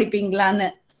புக்ஸ் படிப்பீங்களான்னு.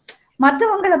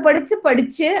 மத்தவங்களை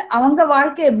படிச்சு அவங்க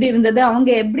வாழ்க்கை எப்படி இருந்தது,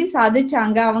 அவங்க எப்படி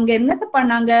சாதிச்சாங்க, அவங்க என்னத்த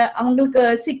பண்ணாங்க, அவங்களுக்கு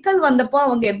சிக்கல் வந்தப்போ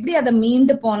அவங்க எப்படி அதை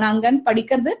மீண்டு போனாங்கன்னு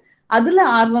படிக்கிறது, அதுல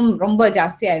ஆர்வம் ரொம்ப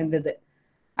ஜாஸ்தியா இருந்தது.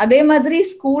 அதே மாதிரி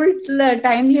ஸ்கூல்ல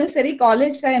டைம்லயும் சரி,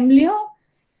 காலேஜ் டைம்லயும்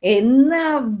என்ன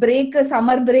பிரேக்,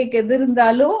 சம்மர் பிரேக் எது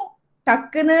இருந்தாலும்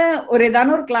டக்குன்னு ஒரு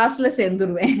ஏதான ஒரு கிளாஸ்ல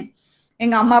சேர்ந்துருவேன்.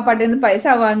 எங்க அம்மா அப்பாட்ட இருந்து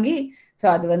பைசா வாங்கி. ஸோ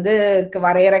அது வந்து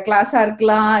வரைகிற கிளாஸா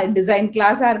இருக்கலாம், டிசைன்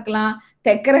கிளாஸா இருக்கலாம்,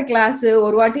 தைக்கிற கிளாஸ்,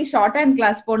 ஒரு வாட்டி ஷார்ட் ஹேண்ட்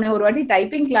கிளாஸ் போனேன், ஒரு வாட்டி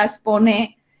டைப்பிங் கிளாஸ் போனேன்.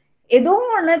 ஏதோ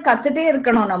ஒண்ணு கத்துட்டே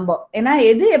இருக்கணும் நம்ம. ஏன்னா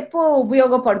எது எப்போ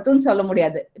உபயோகப்படுத்தும்னு சொல்ல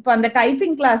முடியாது. இப்போ அந்த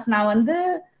டைப்பிங் கிளாஸ் நான் வந்து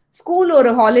ஸ்கூல்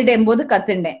ஒரு ஹாலிடே போது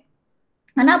கத்துண்டேன்.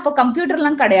 ஆனா அப்போ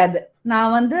கம்ப்யூட்டர்லாம் கிடையாது.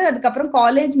 நான் வந்து அதுக்கப்புறம்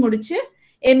காலேஜ் முடிச்சு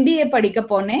MBA படிக்க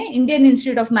போனேன். இந்தியன்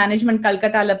இன்ஸ்டிடியூட் ஆஃப் மேனேஜ்மெண்ட்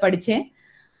கல்கட்டால படிச்சேன்.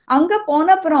 அங்க போன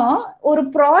அப்புறம் ஒரு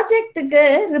ப்ராஜெக்டுக்கு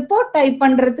ரிப்போர்ட் டைப்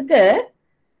பண்றதுக்கு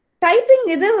டைப்பிங்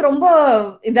இது ரொம்ப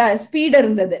ஸ்பீட்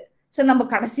இருந்தது. ஸோ நம்ம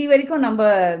கடைசி வரைக்கும் நம்ம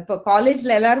இப்போ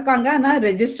காலேஜ்ல எல்லாரும் இருக்காங்க, ஆனா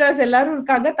ரெஜிஸ்டர்ஸ் எல்லாரும்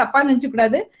இருக்காங்க, தப்பா நினைச்சு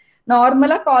கூடாது.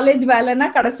 நார்மலா காலேஜ் வேலைன்னா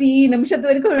கடைசி நிமிஷத்து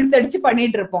வரைக்கும் இழுத்தடிச்சு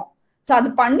பண்ணிட்டு இருப்போம். ஸோ அது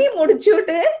பண்ணி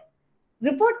முடிச்சுட்டு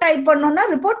ரிப்போர்ட் டைப் பண்ணோம்னா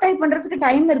ரிப்போர்ட் டைப் பண்றதுக்கு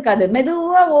டைம் இருக்காது.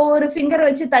 மெதுவா ஒவ்வொரு ஃபிங்கர்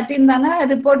வச்சு தட்டியிருந்தானா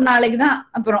ரிப்போர்ட் நாளைக்கு தான்,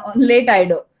 அப்புறம் லேட்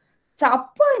ஆயிடும். ஸோ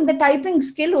அப்போ இந்த டைப்பிங்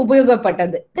ஸ்கில்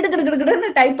உபயோகப்பட்டது. கிடுன்னு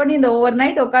டைப் பண்ணி இந்த ஓவர்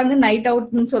நைட் உட்காந்து நைட்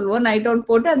அவுட்னு சொல்லுவோம், நைட் அவுட்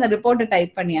போட்டு அந்த ரிப்போர்ட்டை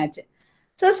டைப் பண்ணியாச்சு.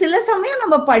 ஸோ சில சமயம்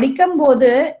நம்ம படிக்கும் போது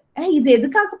இது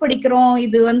எதுக்காக படிக்கிறோம்,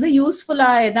 இது வந்து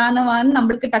யூஸ்ஃபுல்லா எதானவான்னு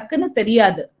நம்மளுக்கு டக்குன்னு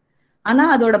தெரியாது. ஆனா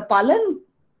அதோட பலன்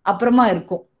அப்புறமா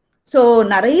இருக்கும். ஸோ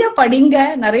நிறைய படிங்க,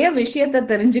 நிறைய விஷயத்த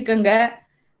தெரிஞ்சுக்கங்க.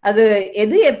 அது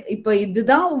எது இப்ப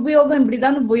இதுதான் உபயோகம்,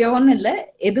 இப்படிதான் உபயோகம்னு இல்லை,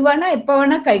 எது வேணா எப்ப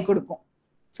வேணா கை கொடுக்கும்.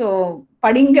 ஸோ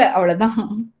படிங்க, அவ்வளவுதான்.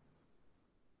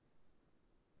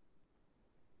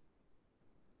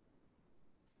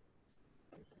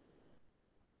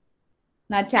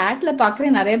 நான் சாட்ல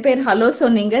பாக்குறேன் நிறைய பேர் ஹலோ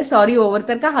சொன்னீங்க. சாரி,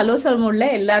 ஒவ்வொருத்தருக்கா ஹலோ சொல்ல முடியல.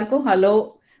 எல்லாருக்கும் ஹலோ.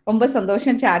 ரொம்ப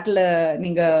சந்தோஷம் சாட்ல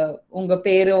நீங்க உங்க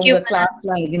பேரு உங்க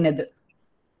கிளாஸ்லாம் எழுதினது.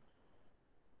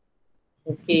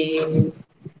 ஓகே,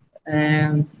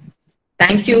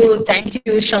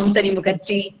 தேங்க்யூ சௌந்தரி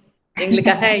முகர்ஜி,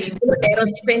 எங்களுக்காக இவ்வளவு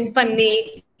நேரம் ஸ்பெண்ட் பண்ணி.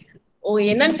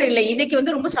 என்னன்னு தெரியல, இன்னைக்கு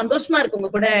வந்து ரொம்ப சந்தோஷமா இருக்கு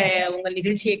உங்க கூட உங்க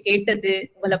நிகழ்ச்சியை கேட்டது,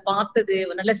 உங்களை பார்த்தது.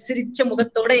 நல்ல சிரிச்ச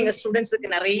முகத்தோட எங்க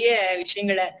ஸ்டூடெண்ட்ஸுக்கு நிறைய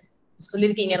விஷயங்களை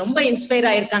சொல்லிருக்கீங்க. ரொம்ப இன்ஸ்பயர்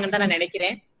ஆயிருக்காங்கன்னு தான் நான்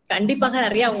நினைக்கிறேன். கண்டிப்பாக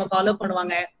நிறைய அவங்க ஃபாலோ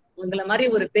பண்ணுவாங்க. உங்களை மாதிரி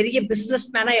ஒரு பெரிய பிசினஸ்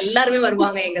மேனா எல்லாருமே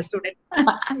வருவாங்க எங்க ஸ்டூடெண்ட்.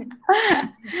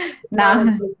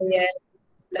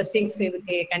 பிளஸிங்ஸ்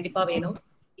இதுக்கு கண்டிப்பா வேணும்.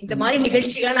 இந்த மாதிரி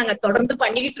நிகழ்ச்சிகளை நாங்க தொடர்ந்து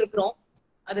பண்ணிக்கிட்டு இருக்கிறோம்.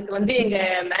 அதுக்கு வந்து எங்க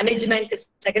மேனேஜ்மெண்ட்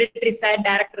செக்ரட்டரி சார்,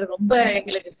 டைரக்டர் ரொம்ப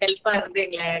எங்களுக்கு ஹெல்ப்பா இருந்து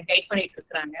எங்களை கைட் பண்ணிட்டு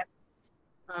இருக்கிறாங்க.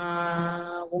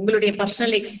 உங்களுடைய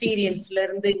பர்சனல் எக்ஸ்பீரியன்ஸ்ல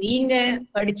இருந்து நீங்க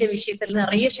படிச்ச விஷயத்துல இருந்து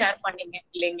நிறைய ஷேர் பண்ணீங்க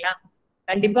இல்லைங்களா?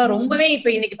 கண்டிப்பா ரொம்பவே இப்ப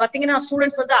இன்னைக்கு பாத்தீங்கன்னா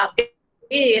ஸ்டூடெண்ட்ஸ் வந்து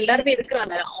அப்படியே எல்லாருமே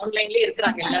இருக்கிறாங்க, ஆன்லைன்லயே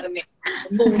இருக்கிறாங்க, எல்லாருமே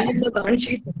ரொம்ப உண்மையா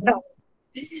கவனிச்சுட்டு இருக்காங்க.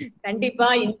 கண்டிப்பா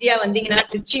இந்தியா வந்தீங்கன்னா,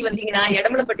 ட்ரிச்சி வந்தீங்கன்னா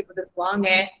எடமலைப்பட்டி புதருக்கு வாங்க,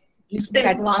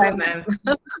 லிஃப்ட் வாங்க மேம்.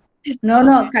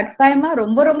 நோ கட்டாயமா.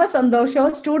 ரொம்ப ரொம்ப சந்தோஷம்.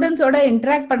 ஸ்டூடெண்ட்ஸோட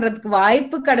இன்டராக்ட் பண்றதுக்கு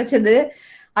வாய்ப்பு கிடைச்சது.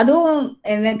 அதுவும்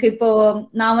எனக்கு இப்போ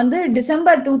நான் வந்து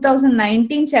டிசம்பர்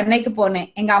 2019 சென்னைக்கு போனேன்.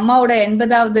 எங்க அம்மாவோட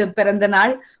 80வது பிறந்த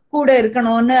நாள் கூட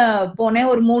இருக்கணும்னு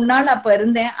போனேன். ஒரு 3 நாள் அப்ப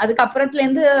இருந்தேன். அதுக்கப்புறத்துல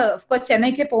இருந்து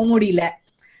சென்னைக்கே போக முடியல.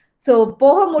 சோ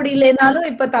போக முடியலனாலும்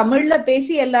இப்ப தமிழ்ல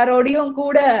பேசி எல்லாரோடையும்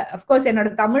கூட, அப்கோர்ஸ் என்னோட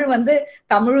தமிழ் வந்து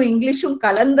தமிழும் இங்கிலீஷும்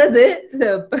கலந்தது,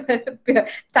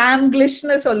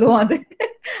 தாங்கிலீஷ்னு சொல்லுவோம் அது.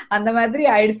 அந்த மாதிரி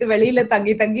ஆயிடுத்து. வெளியில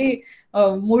தங்கி தங்கி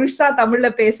முழுசா தமிழ்ல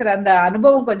பேசுற அந்த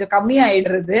அனுபவம் கொஞ்சம் கம்மி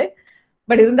ஆயிடுறது.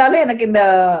 பட் இருந்தாலும் எனக்கு இந்த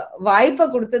வாய்ப்பை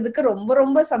கொடுத்ததுக்கு ரொம்ப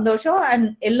ரொம்ப சந்தோஷம். அண்ட்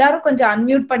எல்லாரும் கொஞ்சம்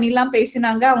அன்மியூட் பண்ணிலாம்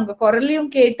பேசினாங்க. அவங்க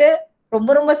குரலையும் கேட்டு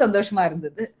ரொம்ப ரொம்ப சந்தோஷமா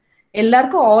இருந்தது.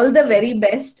 எல்லாருக்கும் ஆல் த வெரி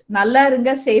பெஸ்ட். நல்லா இருங்க,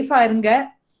 சேஃபா இருங்க.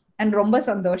 அண்ட் ரொம்ப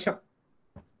சந்தோஷம்.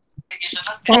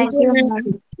 Thank you ma'am.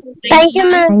 Thank you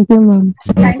ma'am.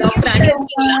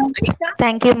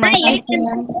 Thank you ma'am.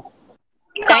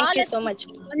 Thank you so much.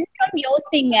 கொஞ்சம்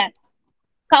யோசிங்க.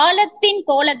 காலத்தின்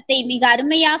கோலத்தை மிக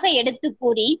அருமையாக எடுத்து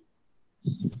கூறி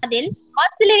அதில்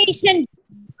ஆக்சிலரேஷன்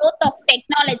growth of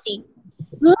டெக்னாலஜி,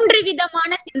 3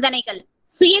 விதமான சிந்தனைகள்,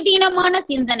 சுயதீனமான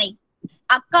சிந்தனை,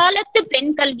 அக்காலத்து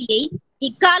பெண் கல்வியை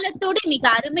இக்காலத்தோடு மிக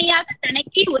அருமையாக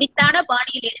தனக்கே உரித்தான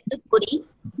பாணியில் எடுத்து கூறி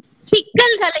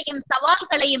சிக்கல்களையும்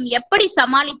சவால்களையும் எப்படி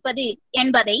சமாளிப்பது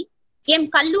என்பதை எம்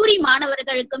கல்லூரி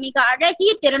மாணவர்களுக்கு மிக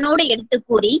அழகிய திறனோடு எடுத்து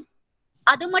கூறி,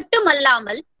 அது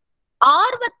மட்டுமல்லாமல்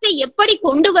ஆர்வத்தை எப்படி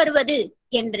கொண்டு வருவது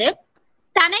என்று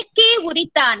தனக்கே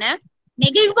உரித்தான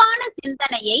நெகிழ்வான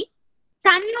சிந்தனையை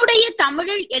தன்னுடைய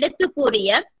தமிழில் எடுத்து கூறிய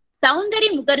சௌந்தரி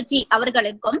முகர்ஜி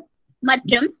அவர்களுக்கும்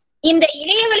மற்றும் இந்த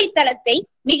இணையவழி தளத்தை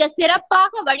மிக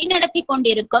சிறப்பாக வழிநடத்தி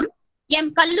கொண்டிருக்கும் எம்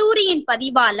கல்லூரியின்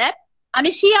பதிவாளர்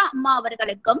அனுஷியா அம்மா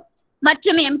அவர்களுக்கும்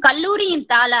மற்றும் எம் கல்லூரியின்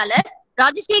தாளாளர்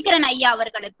ராஜசேகரன் ஐயா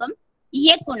அவர்களுக்கும்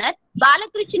இயக்குனர்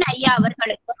பாலகிருஷ்ணன் ஐயா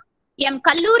அவர்களுக்கும் எம்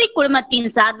கல்லூரி குழுமத்தின்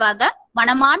சார்பாக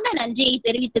மனமார்ந்த நன்றியை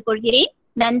தெரிவித்துக் கொள்கிறேன்.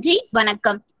 நன்றி,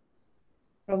 வணக்கம்.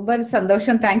 ரொம்ப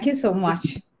சந்தோஷம். Thank you so much.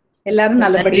 எல்லாரும்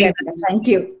நல்லபடியா இருங்க.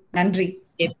 தேங்க்யூ. நன்றி.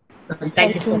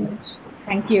 Thank you so much.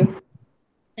 Thank you.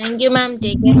 Thank you, ma'am.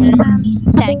 Take care, ma'am.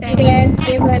 Thank you. Yes,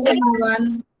 stay well everyone.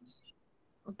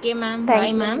 Okay, ma'am.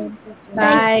 Bye, ma'am.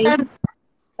 Bye.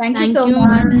 Thank you so Thank you.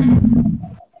 much.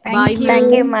 Bye, Thank Thank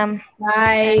you. you, ma'am.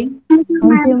 Bye. Thank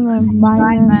you, ma'am.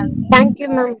 Bye, ma'am. Thank you,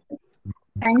 ma'am.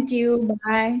 Thank you.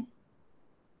 Bye.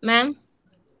 Ma'am.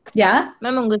 Yeah.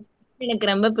 Ma'am, உங்க speech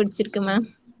எனக்கு ரொம்ப பிடிச்சிருக்கு ma'am.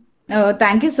 Oh,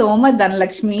 thank you so much,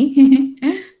 Dhanalakshmi.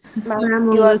 Ma'am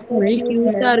உங்க smile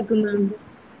கியூட்டா இருக்கு ma'am.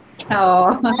 Oh,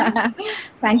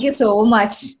 thank you so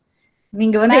much.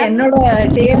 நீங்க வந்து என்னோட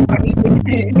டே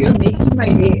மேக்கிங் மை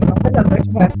டே. ரொம்ப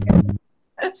சந்தோஷமா இருக்கு.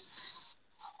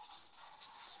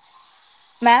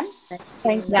 மேம்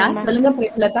சொல்லுங்க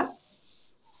பிரேமலதா.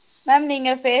 மேம்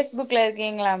நீங்க Facebookல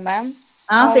இருக்கீங்களா மேம்?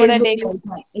 Facebookல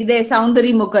இருக்கேன். இதே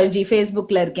சௌந்தரி முகர்ஜி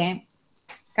Facebookல இருக்கேன்.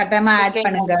 கட்டாயமா ஆட்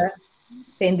பண்ணுங்க.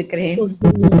 சேர்ந்துக்கிறேன்.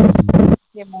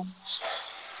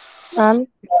 மேம்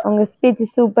உங்க speech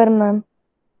super ma'am.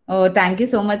 Oh, thank you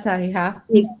so much, Sariha.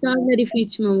 Extraordinary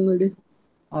speech ma'am உங்களுது.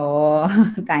 Oh,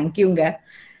 thank youங்க.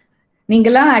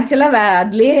 நீங்கெல்லாம்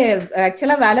அதுலயே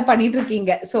வேலை பண்ணிட்டு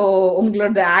இருக்கீங்க. சோ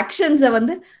உங்களோட ஆக்ஷன்ஸ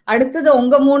வந்து அடுத்தது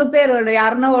உங்க 3 பேரோட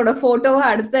யாருனோட போட்டோவை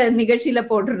அடுத்த நிகழ்ச்சியில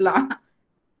போட்டுடலாம்.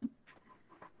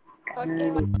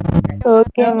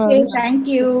 Okay ma'am. Thank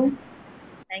you.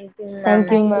 Thank you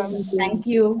ma'am. Thank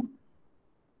you.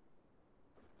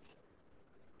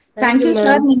 Thank you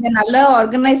sir. நீங்க நல்லா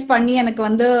ஆர்கனைஸ் பண்ணி எனக்கு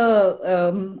வந்து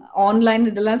ஆன்லைன்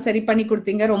இதெல்லாம் சரி பண்ணி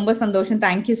கொடுத்தீங்க. ரொம்ப சந்தோஷம்.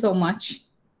 Thank you so much.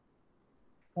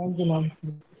 Thank you, ma'am.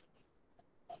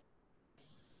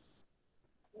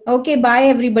 Okay, bye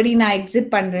everybody. நான்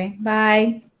எக்ஸிட் பண்றேன். Bye.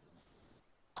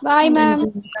 Bye, ma'am.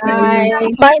 Bye.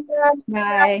 Bye, ma'am.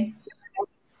 Bye.